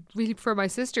really prefer my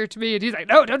sister to me," and he's like,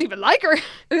 "No, I don't even like her."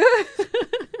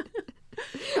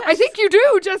 I think you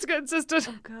do, Jessica insisted.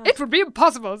 It would be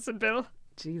impossible, said Bill.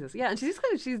 Jesus, yeah, and she's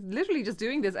literally just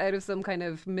doing this out of some kind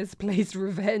of misplaced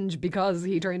revenge because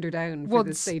he turned her down for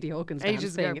this Sadie Hawkins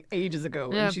dance thing ages ago,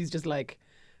 Yeah. and she's just like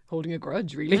holding a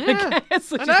grudge, really. Yeah, I guess.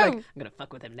 So I she's like, know. I'm gonna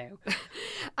fuck with him now.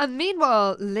 And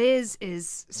meanwhile, Liz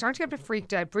is starting to get a bit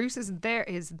freaked out. Bruce isn't there.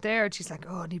 And she's like,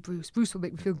 "Oh, I need Bruce. Bruce will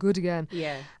make me feel good again."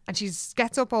 Yeah, And she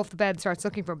gets up off the bed and starts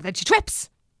looking for him. But then she trips.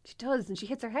 she does, and she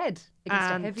hits her head against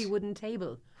And- a heavy wooden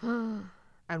table.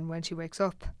 And when she wakes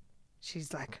up,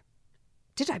 she's like,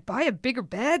 "Did I buy a bigger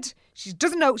bed?" She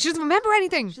doesn't know. She doesn't remember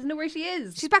anything. She doesn't know where she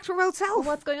is. She's back to her old Well, self.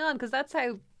 what's going on? Because that's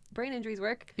how brain injuries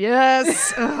work.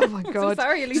 Yes. Oh my god.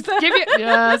 sorry, Just Elisa.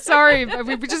 yeah, sorry.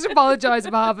 We just apologise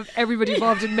on behalf of everybody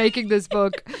involved in making this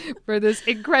book for this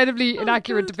incredibly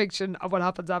inaccurate depiction of what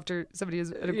happens after somebody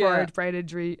has an acquired brain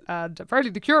injury. And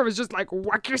apparently the cure was just like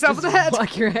whack yourself in the head.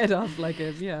 Whack your head off like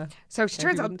a So she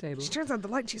turns wooden on table. the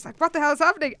light and she's like, "What the hell is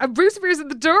happening?" And Bruce appears in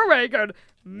the doorway going,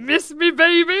 "Miss me,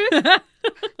 baby."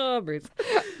 Oh, Bruce.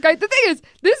 Okay, the thing is,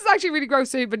 this is actually really gross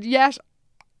scene, but yet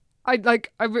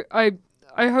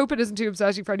I hope it isn't too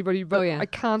upsetting for anybody, but I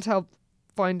can't help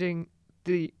finding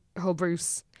the whole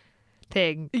Bruce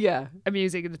thing Yeah,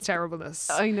 amusing in its terribleness.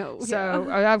 I know. So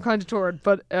I am kind of torn,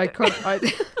 but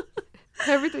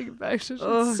everything about it.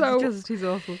 He's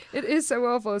awful. It is so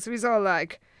awful. So he's all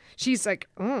like, she's like,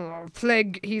 "Oh,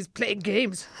 he's playing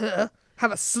games, huh?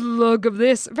 Have a slug of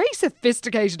this." Very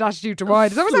sophisticated attitude to wine.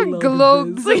 It's almost like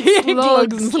glugs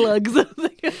and slugs.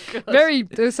 Very.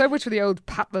 There's so much for the old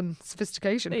Patman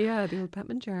sophistication. Yeah, the old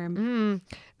Patman charm.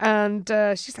 And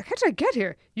she's like, "How did I get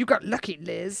here? You got lucky,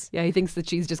 Liz." Yeah, he thinks that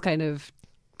she's just kind of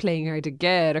playing hard to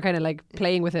get, or kind of like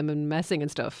playing with him and messing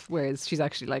and stuff, whereas she's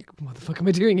actually like, what the fuck am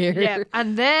I doing here? Yeah,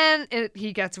 and then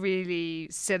he gets really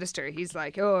sinister. He's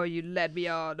like, "Oh, you led me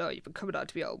on. Oh, you've been coming on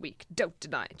to me all week. Don't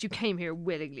deny it. You came here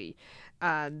willingly."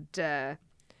 And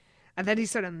then he's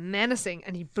sort of menacing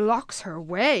and he blocks her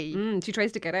way. She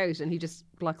tries to get out and he just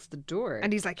blocks the door.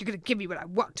 And he's like, "You're going to give me what I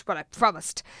want, what I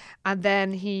promised." And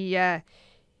then he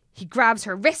grabs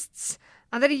her wrists.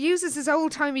 And then he uses his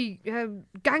old-timey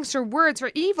gangster words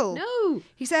for evil. No.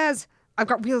 He says, "I've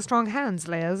got real strong hands,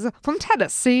 Liz, from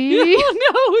Tennessee."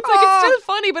 No, it's like it's still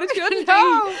funny, but it shouldn't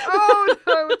No, be. oh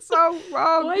no, it's so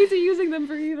wrong. Why is he using them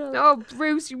for evil? Oh,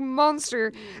 Bruce, you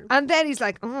monster. And then he's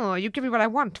like, "Oh, you give me what I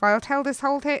want. I'll tell this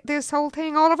whole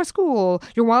thing all over school.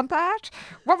 You want that?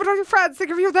 What would all your friends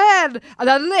think of you then?" And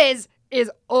then Liz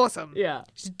is awesome. Yeah.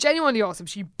 She's genuinely awesome.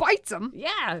 She bites him.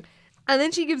 Yeah. And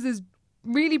then she gives this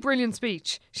really brilliant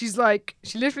speech. She's like,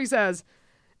 she literally says,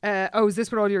 is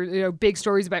this what all your big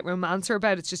stories about romance are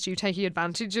about? It's just you taking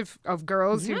advantage of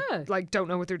girls who like don't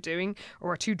know what they're doing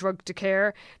or are too drunk to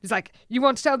care. He's like, you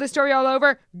want to tell this story all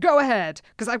over? Go ahead,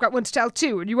 because I've got one to tell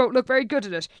too, and you won't look very good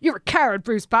at it. You're a coward,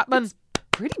 Bruce Batman. It's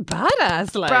pretty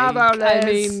badass. Like, Bravo, Liz. I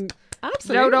mean,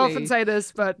 absolutely. Don't often say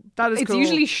this, but that is It's cool.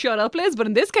 usually shut up, Liz, but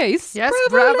in this case, yes,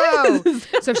 bravo. Liz.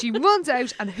 So she runs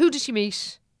out, and who does she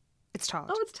meet? It's Todd.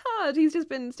 Oh, it's Todd. He's just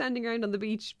been standing around on the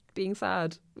beach being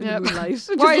sad in Yeah. the moonlight.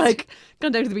 Just Why is like,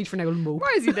 gone down to the beach for an old mope.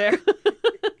 Why is he there?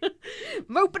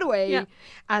 Moping away. Yeah.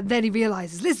 And then he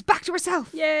realises Liz is back to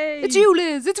herself. Yay. It's you,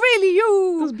 Liz. It's really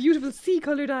you. Those beautiful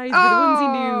sea-coloured eyes were the ones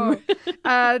he knew.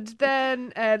 And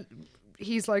then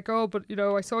he's like, oh, but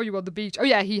I saw you on the beach. Oh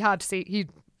yeah, he'd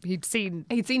seen.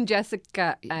 He'd seen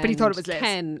Jessica But he thought it was Liz.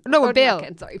 Ken. No, not Bill.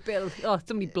 Ken, sorry, Bill. Oh,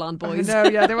 so many blonde I boys. know,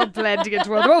 yeah, they're all blending into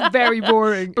one. They're all very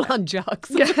boring. Blonde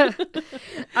jocks. Yeah.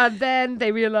 And then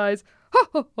they realise,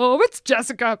 oh, it's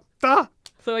Jessica. Ah.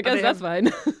 So I And guess they that's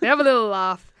fine. They have a little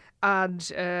laugh,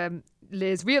 and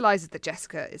Liz realises that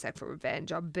Jessica is out for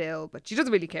revenge on Bill, but she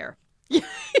doesn't really care.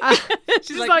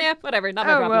 She's like, yeah, whatever, not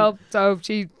my problem. Well, so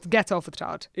she gets off with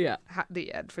Todd. Yeah.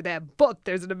 The end for them. But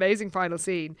there's an amazing final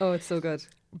scene. Oh, it's so good.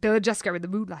 Bill and Jessica are in the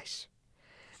moonlight,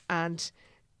 and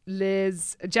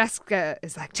Jessica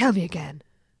is like, tell me again,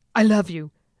 I love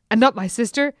you, and not my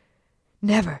sister.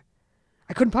 Never.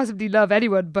 I couldn't possibly love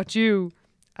anyone but you.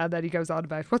 And then he goes on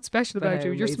about what's special about how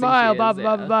you, your amazing smile, she blah, is,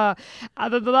 blah, blah, yeah. blah.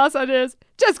 And then the last one is,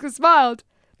 Jessica smiled.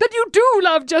 Then you do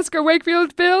love Jessica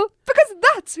Wakefield, Bill, because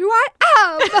that's who I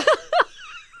am.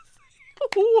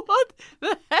 What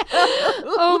the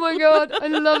hell? Oh my God, I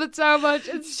love it so much.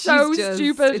 It's so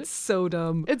stupid. It's so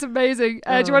dumb. It's amazing.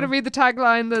 Do you want to read the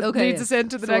tagline that leads us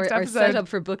into the So next our episode? setup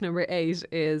for book number 8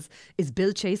 is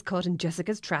Bill Chase caught in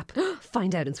Jessica's trap?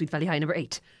 Find out in Sweet Valley High number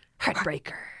 8.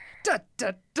 Heartbreaker. Da,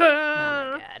 da, da.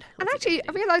 Oh my God. And actually,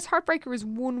 I realised Heartbreaker is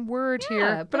one word Yeah,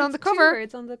 here, but on the it's 2 cover,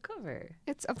 words on the cover.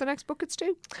 it's of the next book. It's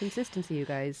 2. Consistency, you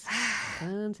guys.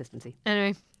 Consistency.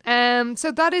 Anyway,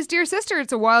 so that is Dear Sister.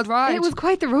 It's a wild ride. It was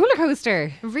quite the roller coaster.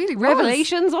 It really was.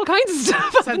 Revelations, all kinds of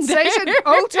stuff. up in Sensation, there.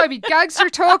 old-timey gangster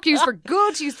talk used for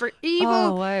good, used for evil.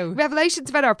 Oh, wow.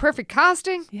 Revelations about our perfect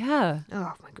casting. Yeah.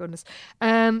 Oh my goodness.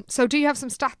 So do you have some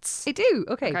stats? I do.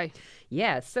 Okay. Okay.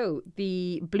 Yeah, so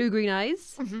the blue-green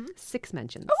eyes, 6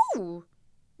 mentions. Ooh,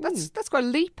 that's quite a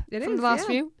leap It from is, the last yeah.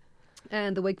 few.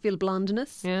 And the Wakefield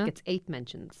blondness Yeah. gets 8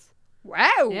 mentions.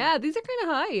 Wow. Yeah, these are kind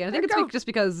of high. I think it's go. just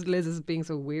because Liz is being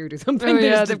so weird or something. Oh,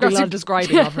 yeah, There's they've just been got a lot to- of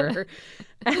describing of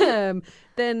her.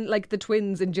 Then, like, the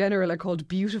twins in general are called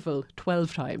beautiful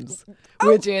 12 times,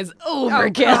 which is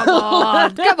overkill. Come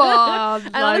on, come on.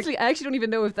 And honestly, I actually don't even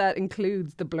know if that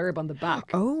includes the blurb on the back.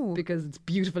 Oh. Because it's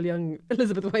beautiful young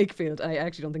Elizabeth Wakefield. I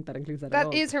actually don't think that includes that at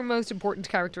all. that is her most important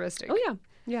characteristic. Oh, yeah.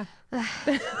 Yeah.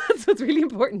 That's what's really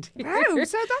important here. Wow,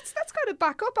 so that's kind of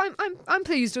back up. I'm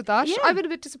pleased with that. Yeah. I've been a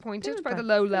bit disappointed Yeah, by the that-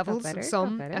 low that levels better, of that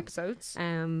some better. episodes.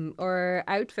 Or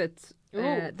outfits.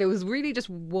 There was really just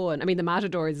one. I mean, the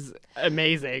Matador is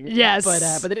amazing. Yes. But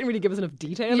they didn't really give us enough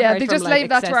detail. Yeah, apart they from, just like, leave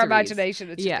that to our accessories.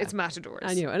 imagination. It's matadors.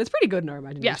 I know, and it's pretty good in our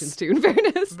imaginations Yes. too, in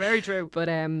fairness. Very true. But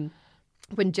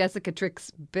when Jessica tricks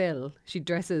Bill, she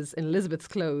dresses in Elizabeth's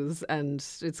clothes, and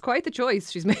it's quite the choice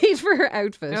she's made for her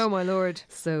outfit. Oh my lord.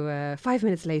 So 5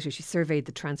 minutes later, she surveyed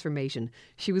the transformation.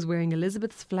 She was wearing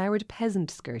Elizabeth's flowered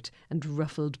peasant skirt and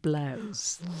ruffled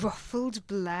blouse. Ruffled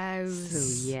blouse.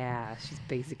 So yeah, she's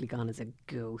basically gone as a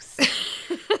ghost.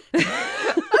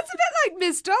 That's a bit like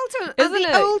Miss Dalton and Isn't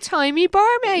the it? old-timey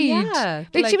barmaid. Yeah,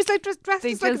 Like she like, was like dressed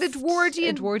They as like an just-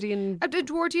 Edwardian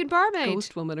Edwardian barmaid.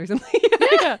 ghost woman or something.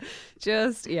 Yeah.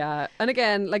 Just, yeah. And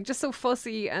again, like, just so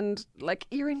fussy, and like,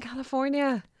 you're in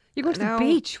California. You're going to No. the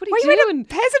beach. What are Why you are you in doing? a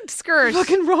peasant skirt?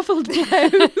 Fucking ruffled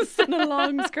blouse and a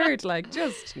long skirt. Like,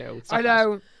 just, no. stop I that.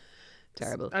 know.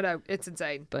 Terrible. I know. It's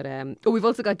insane. But we've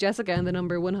also got Jessica in the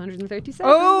number 137.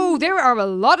 Oh, there are a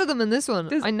lot of them in this one.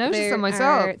 There's- I noticed there them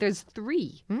myself. are- there's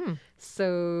 3.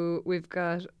 So we've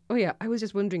got. Oh yeah, I was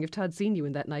just wondering if Todd's seen you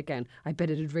in that nightgown. I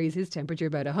bet it'd raise his temperature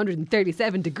about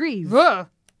 137 degrees. Ugh.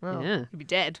 Well, Yeah. you'd be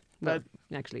dead. Well,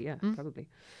 actually, yeah, probably.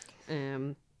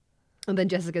 And then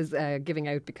Jessica's giving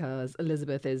out because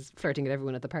Elizabeth is flirting at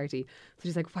everyone at the party. So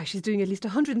she's like, why, she's doing at least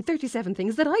 137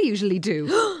 things that I usually do.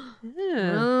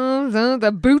 Yeah. Oh,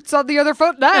 the boot's on the other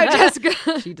foot now,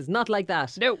 Jessica. She does not like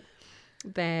that. No.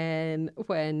 Then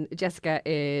when Jessica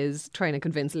is trying to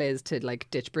convince Liz to like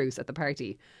ditch Bruce at the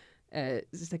party,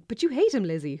 she's like, but you hate him,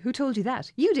 Lizzie. Who told you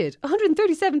that? You did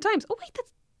 137 times. Oh wait,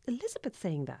 that's Elizabeth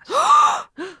saying that.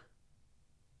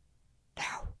 No.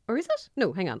 Or is it?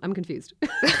 No, hang on. I'm confused.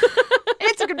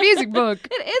 It's It's a confusing book.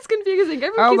 It is confusing.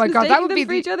 Everyone Oh keeps my God, that mistaking would them be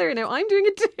for each other, and now I'm doing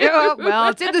it too. Yeah, well,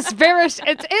 it's in the spirit.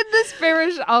 It's in the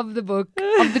spirit of the book,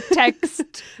 of the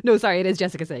text. No, sorry, it is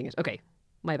Jessica saying it. Okay,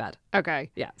 my bad. Okay.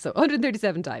 Yeah, so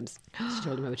 137 times. She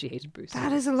told him how much she hated Bruce.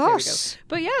 That is a There we lot. go.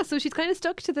 But yeah, so she's kind of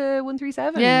stuck to the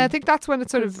 137. Yeah, I think that's when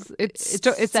it's sort of it's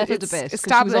settled a bit. 'Cause she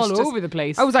established. was all over the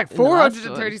place. I was like in the last one.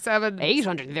 437.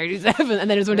 837, and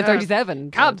then it was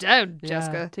 137. Calm So, down, yeah,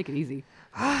 Jessica. take it easy.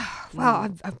 Wow,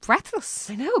 I'm breathless.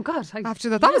 I know, God. After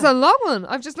that, that was a long one.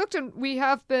 I've just looked and we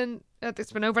have been.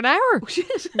 It's been over an hour.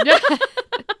 shit. Yeah.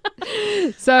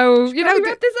 So you know,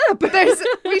 Probably wrap this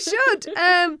up. we should.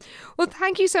 Well,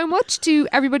 thank you so much to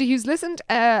everybody who's listened.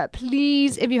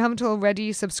 Please, if you haven't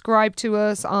already, subscribe to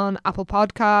us on Apple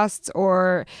Podcasts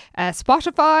or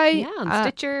Spotify. Yeah, on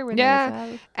Stitcher. We're there Yeah, as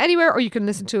well. anywhere, or you can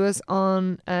listen to us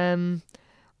on the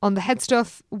Head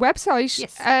Stuff website.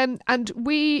 Yes. And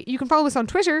you can follow us on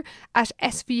Twitter at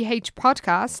SVH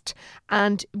Podcast,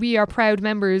 and we are proud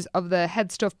members of the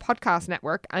Head Stuff Podcast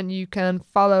Network, and you can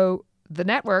follow the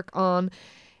network on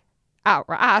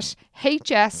at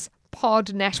HS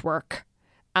Pod Network,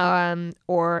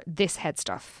 or This Head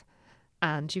Stuff.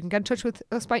 And you can get in touch with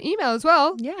us by email as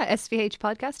well. Yeah,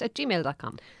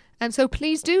 svhpodcast@gmail.com. And so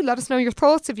please do let us know your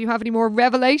thoughts. If you have any more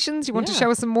revelations, you want to Yeah.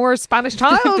 show us some more Spanish If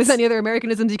tiles. there's any other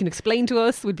Americanisms you can explain to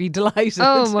us, we'd be delighted.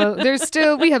 Oh, well,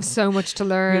 we have so much to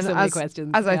learn, There's so many as, questions,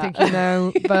 as I yeah. think you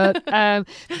know. But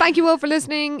thank you all for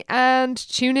listening, and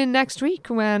tune in next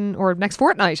week or next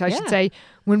fortnight, I should Yeah. say,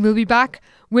 when we'll be back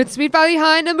with Sweet Valley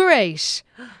High number 8,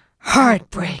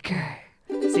 Heartbreaker.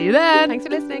 See you then. Thanks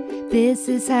for listening. This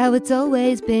is how it's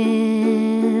always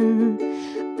been.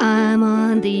 I'm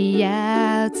on the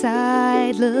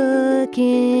outside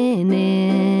looking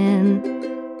in.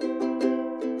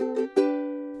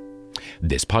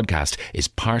 This podcast is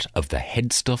part of the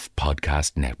Head Stuff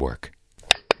Podcast Network.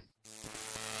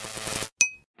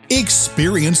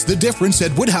 Experience the difference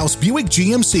at Woodhouse Buick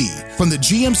GMC. From the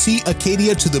GMC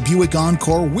Acadia to the Buick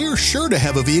Encore, we're sure to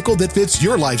have a vehicle that fits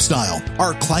your lifestyle.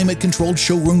 Our climate-controlled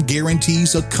showroom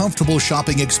guarantees a comfortable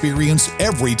shopping experience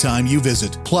every time you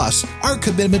visit. Plus, our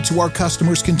commitment to our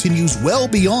customers continues well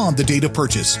beyond the date of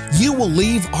purchase. You will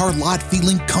leave our lot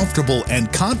feeling comfortable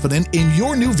and confident in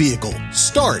your new vehicle.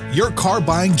 Start your car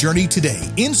buying journey today,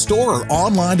 in store or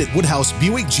online at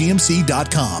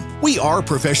WoodhouseBuickGMC.com. We are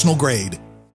professional grade.